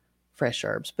 fresh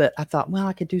herbs. But I thought, well,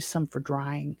 I could do some for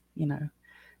drying.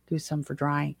 Do some for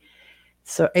drying.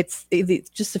 So it's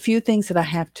just a few things that I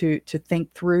have to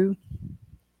think through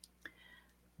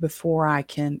before I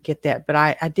can get that. But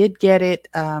I did get it.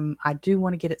 I do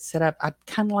want to get it set up. I'd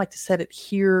kind of like to set it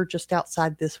here just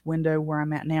outside this window where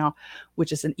I'm at now,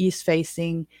 which is an east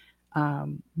facing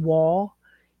wall.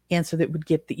 And so that would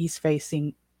get the east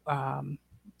facing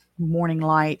morning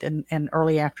light and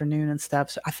early afternoon and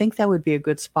stuff. So I think that would be a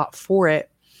good spot for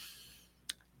it.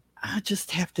 I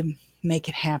just have to make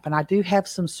it happen. I do have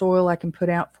some soil I can put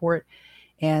out for it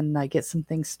and get some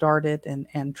things started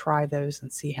and try those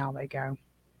and see how they go.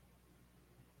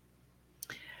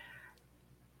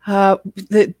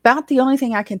 About the only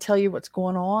thing I can tell you what's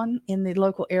going on in the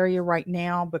local area right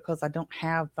now, because I don't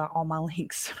have all my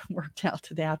links worked out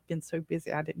today. I've been so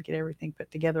busy. I didn't get everything put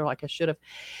together like I should have,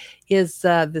 is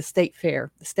the state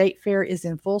fair. The state fair is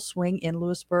in full swing in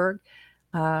Lewisburg.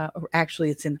 Or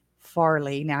actually, it's in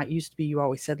Farley. Now, it used to be you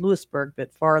always said Lewisburg,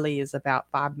 but Farley is about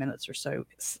 5 minutes or so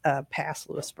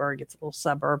past Lewisburg. It's a little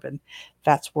suburb, and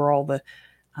that's where all the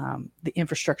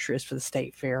infrastructure is for the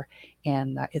state fair.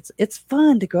 And it's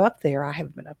fun to go up there. I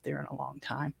haven't been up there in a long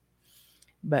time,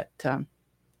 but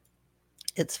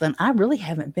it's fun. I really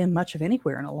haven't been much of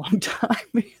anywhere in a long time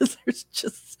because there's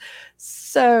just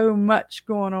so much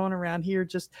going on around here.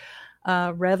 Just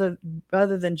rather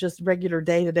than just regular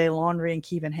day-to-day laundry and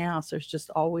keeping house, there's just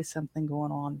always something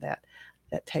going on that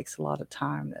takes a lot of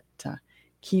time, that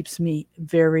keeps me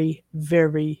very,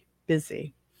 very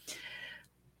busy.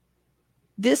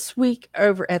 This week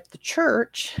over at the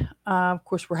church, of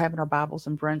course, we're having our Bibles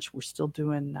and brunch. We're still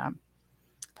doing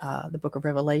the book of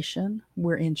Revelation.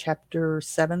 We're in chapter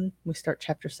 7. We start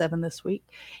chapter 7 this week,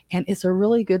 and it's a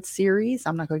really good series.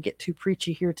 I'm not going to get too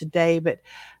preachy here today, but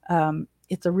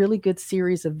it's a really good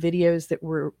series of videos that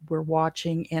we're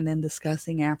watching and then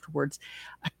discussing afterwards.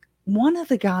 One of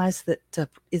the guys that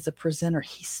is a presenter,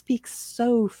 he speaks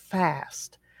so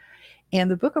fast. And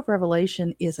the book of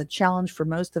Revelation is a challenge for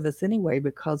most of us anyway,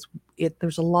 because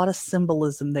there's a lot of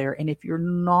symbolism there. And if you're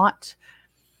not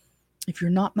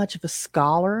much of a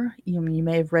scholar, you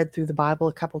may have read through the Bible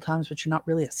a couple of times, but you're not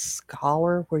really a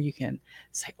scholar where you can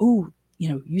say, oh,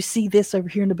 you see this over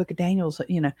here in the book of Daniel,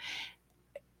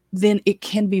 then it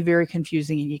can be very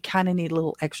confusing, and you kind of need a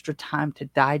little extra time to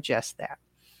digest that.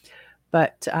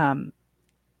 But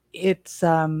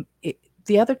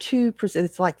the other two,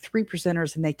 it's like three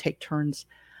presenters, and they take turns.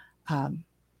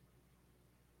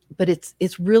 But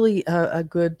it's really a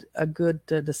good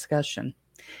discussion.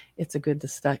 It's a good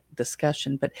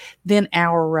discussion. But then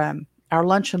our our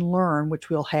lunch and learn, which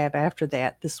we'll have after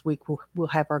that this week, we'll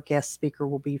have our guest speaker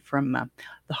will be from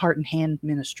the Heart and Hand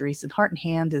Ministries. And Heart and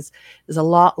Hand is a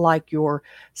lot like your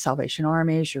Salvation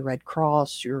Armies, your Red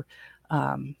Cross, your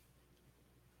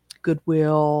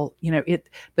Goodwill,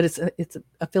 but it's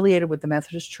affiliated with the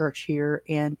Methodist Church here,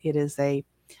 and it is they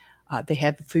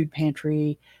have a food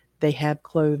pantry, they have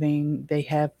clothing, they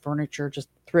have furniture, just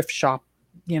thrift shop,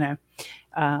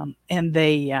 and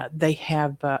they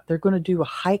have they're going to do a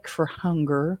hike for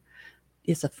hunger.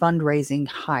 It's a fundraising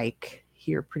hike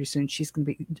here pretty soon. She's going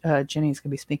to be Jenny's going to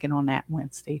be speaking on that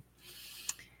Wednesday.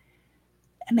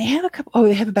 And they have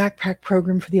they have a backpack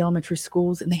program for the elementary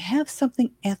schools, and they have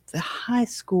something at the high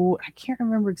school. I can't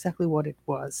remember exactly what it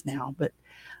was now, but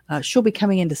she'll be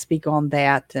coming in to speak on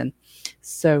that. And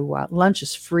so lunch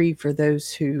is free for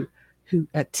those who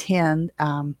attend.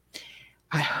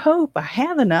 I hope I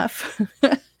have enough.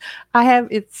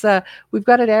 We've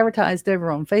got it advertised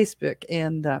over on Facebook,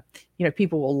 and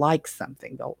people will like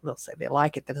something. They'll say they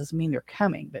like it. That doesn't mean they're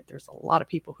coming, but there's a lot of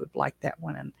people who've liked that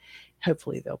one, and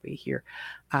hopefully they'll be here.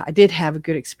 I did have a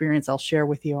good experience. I'll share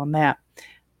with you on that.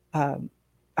 I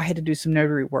had to do some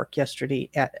notary work yesterday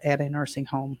at a nursing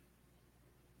home,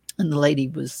 and the lady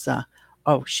was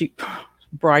she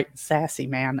bright and sassy,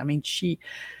 man. I mean, she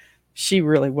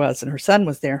really was, and her son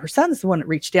was there. Her son's the one that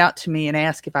reached out to me and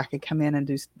asked if I could come in and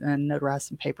notarize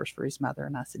some papers for his mother.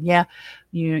 And I said, yeah,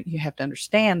 you have to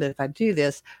understand that if I do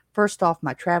this, first off,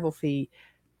 my travel fee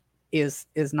is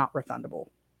not refundable.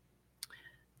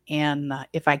 And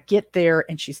if I get there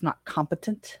and she's not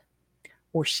competent,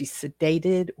 or she's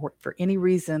sedated, or for any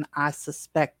reason I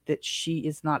suspect that she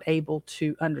is not able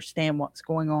to understand what's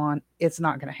going on, it's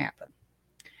not going to happen.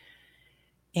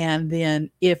 And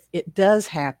then if it does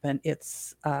happen,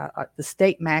 it's the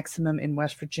state maximum in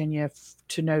West Virginia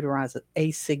to notarize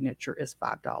a signature is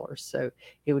 $5. So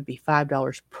it would be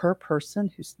 $5 per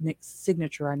person whose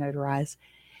signature I notarize.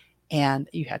 And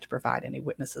you have to provide any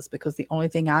witnesses, because the only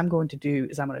thing I'm going to do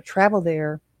is I'm going to travel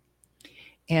there,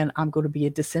 and I'm going to be a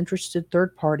disinterested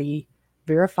third party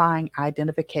verifying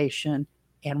identification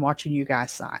and watching you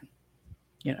guys sign.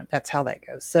 That's how that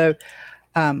goes. So,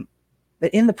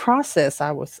 but in the process,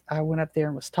 I went up there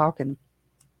and was talking,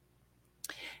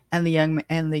 and the young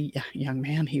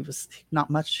man, he was not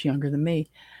much younger than me,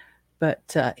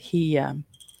 but he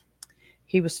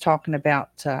was talking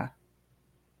about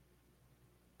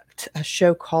a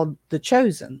show called The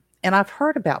Chosen, and I've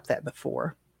heard about that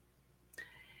before,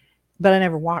 but I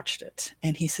never watched it.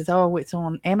 And he says, "Oh, it's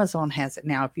on Amazon. Has it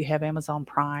now? If you have Amazon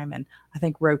Prime, and I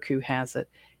think Roku has it."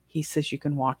 He says you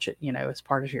can watch it, as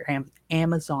part of your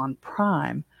Amazon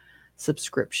Prime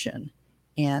subscription.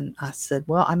 And I said,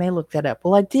 well, I may look that up.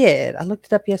 Well, I did. I looked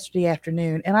it up yesterday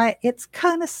afternoon, and it's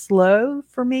kind of slow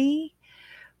for me,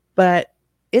 but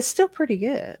it's still pretty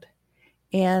good.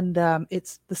 And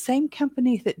it's the same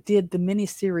company that did the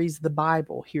miniseries The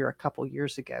Bible here a couple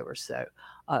years ago or so,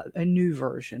 a new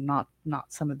version, not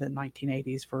some of the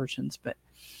 1980s versions, but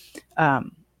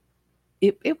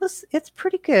it's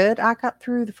pretty good. I got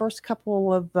through the first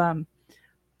couple of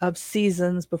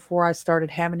seasons before I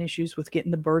started having issues with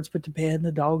getting the birds put to bed and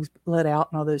the dogs let out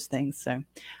and all those things. So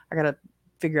I got to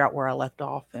figure out where I left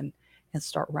off and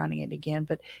start running it again.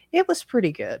 But it was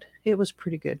pretty good. It was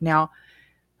pretty good. Now,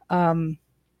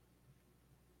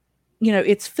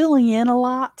 it's filling in a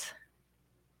lot.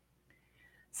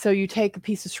 So you take a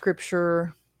piece of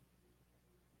scripture,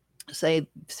 say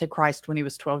Christ when he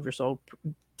was 12 years old,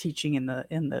 teaching in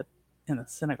the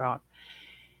synagogue,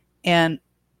 and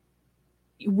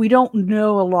we don't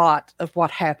know a lot of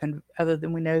what happened, other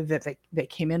than we know that they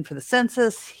came in for the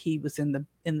census. He was in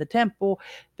the temple.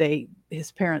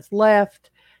 His parents left.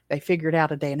 They figured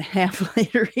out a day and a half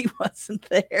later he wasn't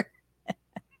there,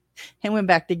 and went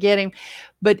back to get him.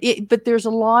 But there's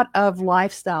a lot of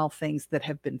lifestyle things that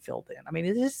have been filled in. I mean,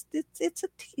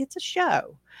 it's a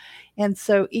show, and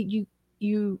so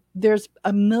there's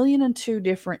 1,000,002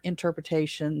 different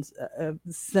interpretations,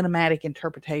 cinematic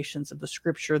interpretations of the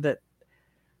scripture, that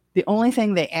the only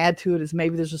thing they add to it is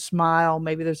maybe there's a smile,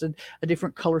 maybe there's a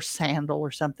different color sandal or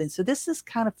something. So this is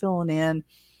kind of filling in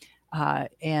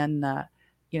and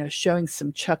showing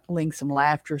some chuckling, some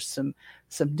laughter, some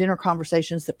dinner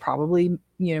conversations that probably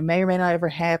may or may not ever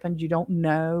happened. You don't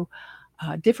know,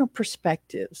 different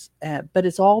perspectives, but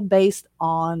it's all based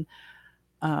on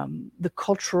the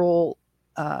cultural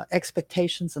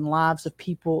expectations and lives of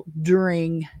people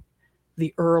during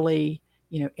the early,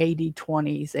 AD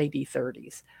 20s, AD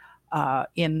 30s.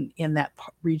 in that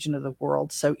region of the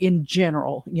world. So in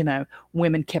general,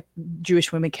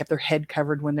 Jewish women kept their head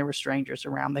covered when there were strangers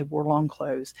around. They wore long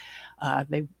clothes.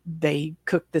 They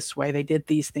cooked this way. They did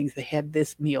these things. They had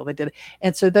this meal. They did,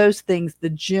 and so those things, the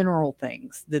general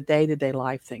things, the day-to-day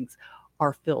life things,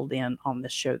 are filled in on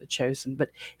this show, The Chosen. But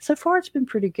so far, it's been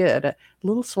pretty good. A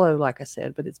little slow, like I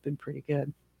said, but it's been pretty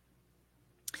good.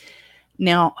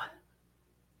 Now,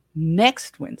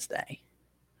 next Wednesday,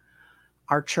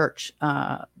 our church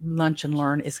Lunch and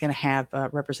Learn is going to have a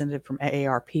representative from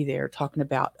AARP there talking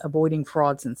about avoiding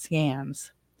frauds and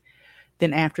scams.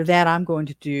 Then after that, I'm going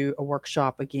to do a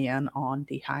workshop again on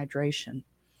dehydration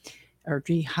or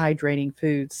dehydrating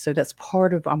foods. So that's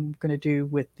part of I'm going to do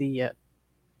with the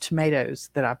tomatoes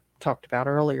that I talked about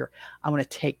earlier. I'm going to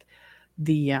take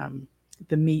the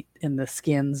meat and the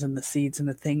skins and the seeds and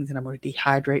the things, and I'm going to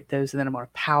dehydrate those, and then I'm going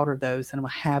to powder those, and I'm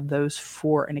going to have those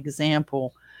for an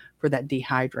example for that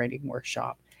dehydrating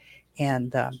workshop,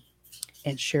 and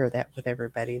share that with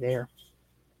everybody there.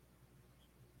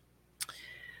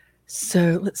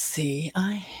 So let's see.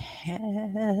 I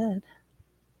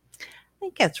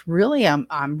think that's really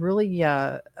I'm really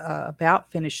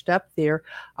about finished up there.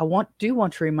 I do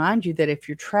want to remind you that if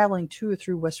you're traveling to or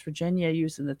through West Virginia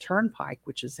using the Turnpike,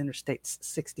 which is Interstates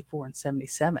 64 and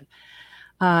 77,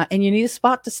 and you need a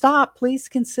spot to stop, please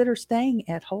consider staying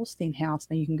at Holstein House.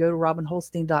 Now you can go to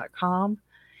robinholstein.com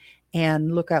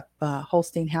and look up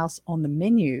Holstein House on the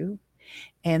menu,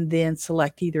 and then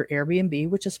select either Airbnb,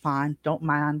 which is fine, don't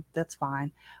mind, that's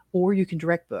fine, or you can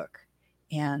direct book.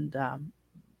 And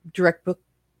direct book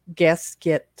guests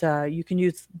get you can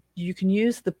use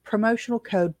the promotional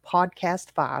code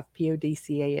podcast5,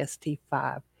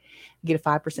 PODCAST5, get a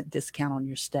 5% discount on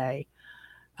your stay.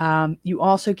 You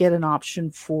also get an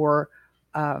option for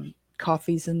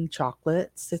coffees and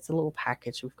chocolates. It's a little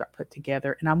package we've got put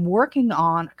together, and I'm working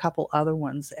on a couple other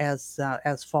ones as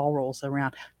fall rolls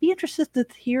around. Be interested to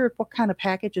hear what kind of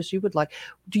packages you would like.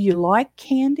 Do you like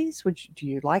candies? Do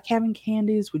you like having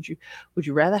candies? Would you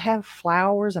rather have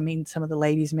flowers? I mean, some of the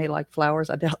ladies may like flowers.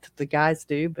 I doubt that the guys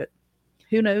do, but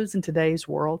who knows in today's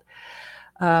world.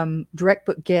 Direct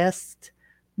book guest,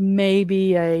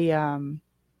 maybe a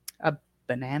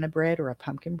banana bread or a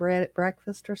pumpkin bread at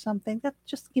breakfast or something. That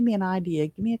just give me an idea.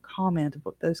 Give me a comment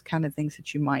about those kind of things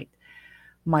that you might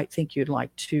think you'd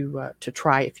like to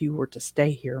try if you were to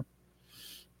stay here.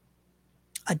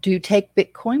 I do take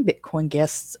Bitcoin. Bitcoin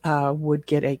guests would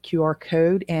get a QR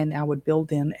code, and I would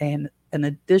build in an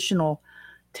additional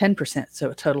 10%, so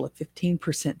a total of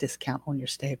 15% discount on your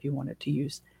stay if you wanted to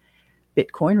use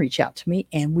Bitcoin. Reach out to me,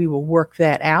 and we will work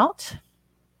that out.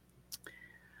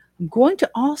 I'm going to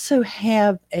also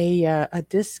have a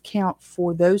discount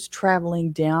for those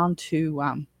traveling down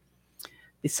to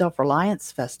the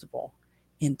Self-Reliance Festival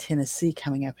in Tennessee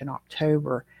coming up in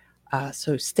October.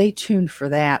 So stay tuned for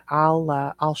that.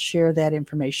 I'll share that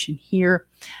information here.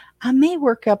 I may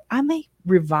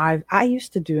revive. I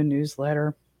used to do a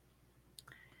newsletter.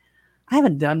 I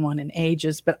haven't done one in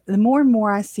ages, but the more and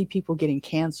more I see people getting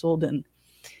canceled and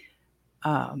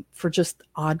for just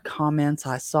odd comments.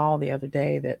 I saw the other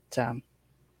day that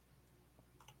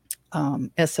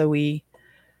SOE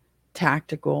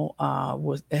Tactical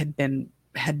had been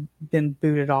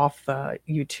booted off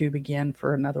YouTube again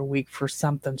for another week for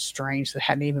something strange that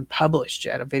hadn't even published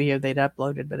yet. A video they'd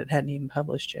uploaded, but it hadn't even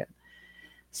published yet.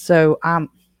 So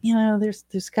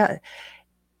there's got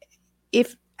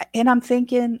and I'm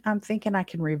thinking I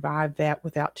can revive that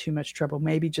without too much trouble.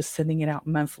 Maybe just sending it out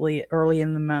monthly, early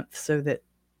in the month, so that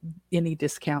any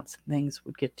discounts and things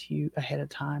would get to you ahead of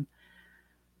time.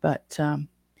 But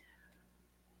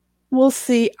we'll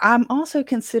see. I'm also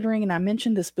considering, and I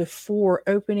mentioned this before,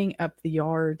 opening up the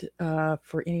yard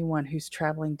for anyone who's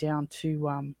traveling down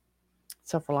to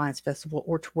Self-Reliance Festival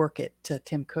or to work at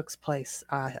Tim Cook's place.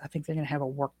 I think they're going to have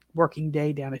a working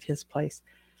day down at his place.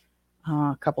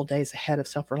 A couple days ahead of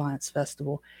Self-Reliance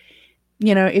Festival.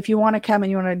 If you want to come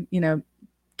and you want to,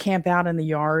 camp out in the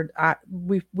yard,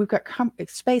 we've got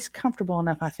space comfortable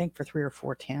enough, I think, for 3 or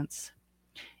 4 tents,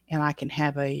 and I can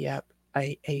have a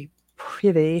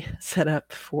privy set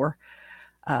up for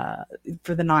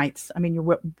the nights. I mean, you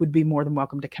would be more than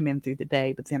welcome to come in through the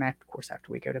day, but then after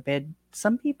we go to bed,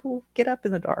 some people get up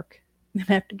in the dark and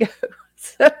have to go.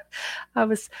 So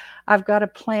I've got a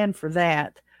plan for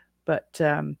that, but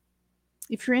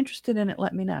if you're interested in it,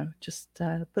 let me know. Just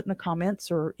put in the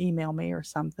comments or email me or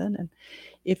something. And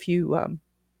if you,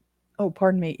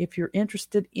 if you're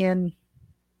interested in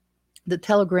the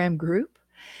Telegram group,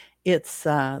 it's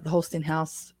the Holstein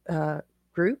House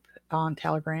group on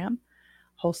Telegram,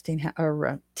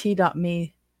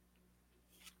 t.me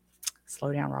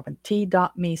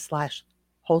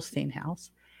slowdownrobint.me/Holstein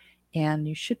House. And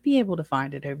you should be able to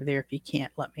find it over there. If you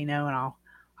can't, let me know and I'll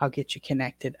get you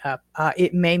connected up.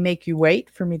 It may make you wait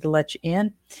for me to let you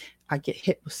in. I get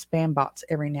hit with spam bots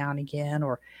every now and again,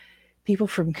 or people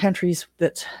from countries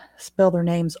that spell their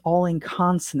names all in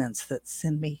consonants that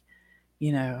send me,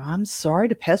 I'm sorry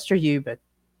to pester you, but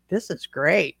this is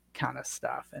great kind of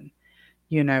stuff. And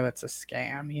it's a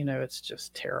scam. It's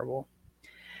just terrible.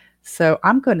 So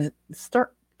I'm going to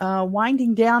start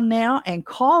winding down now and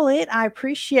call it. I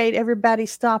appreciate everybody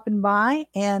stopping by,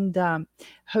 and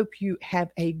hope you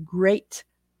have a great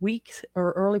week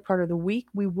or early part of the week.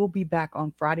 We will be back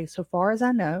on Friday, so far as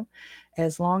I know,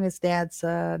 as long as Dad's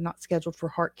not scheduled for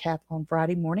Heart Cath on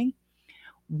Friday morning.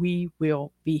 We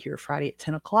will be here Friday at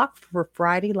 10 o'clock for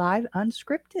Friday Live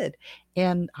Unscripted.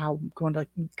 And I'm going to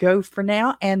go for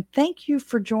now. And thank you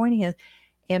for joining us,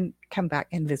 and come back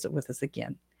and visit with us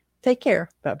again. Take care.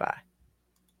 Bye-bye.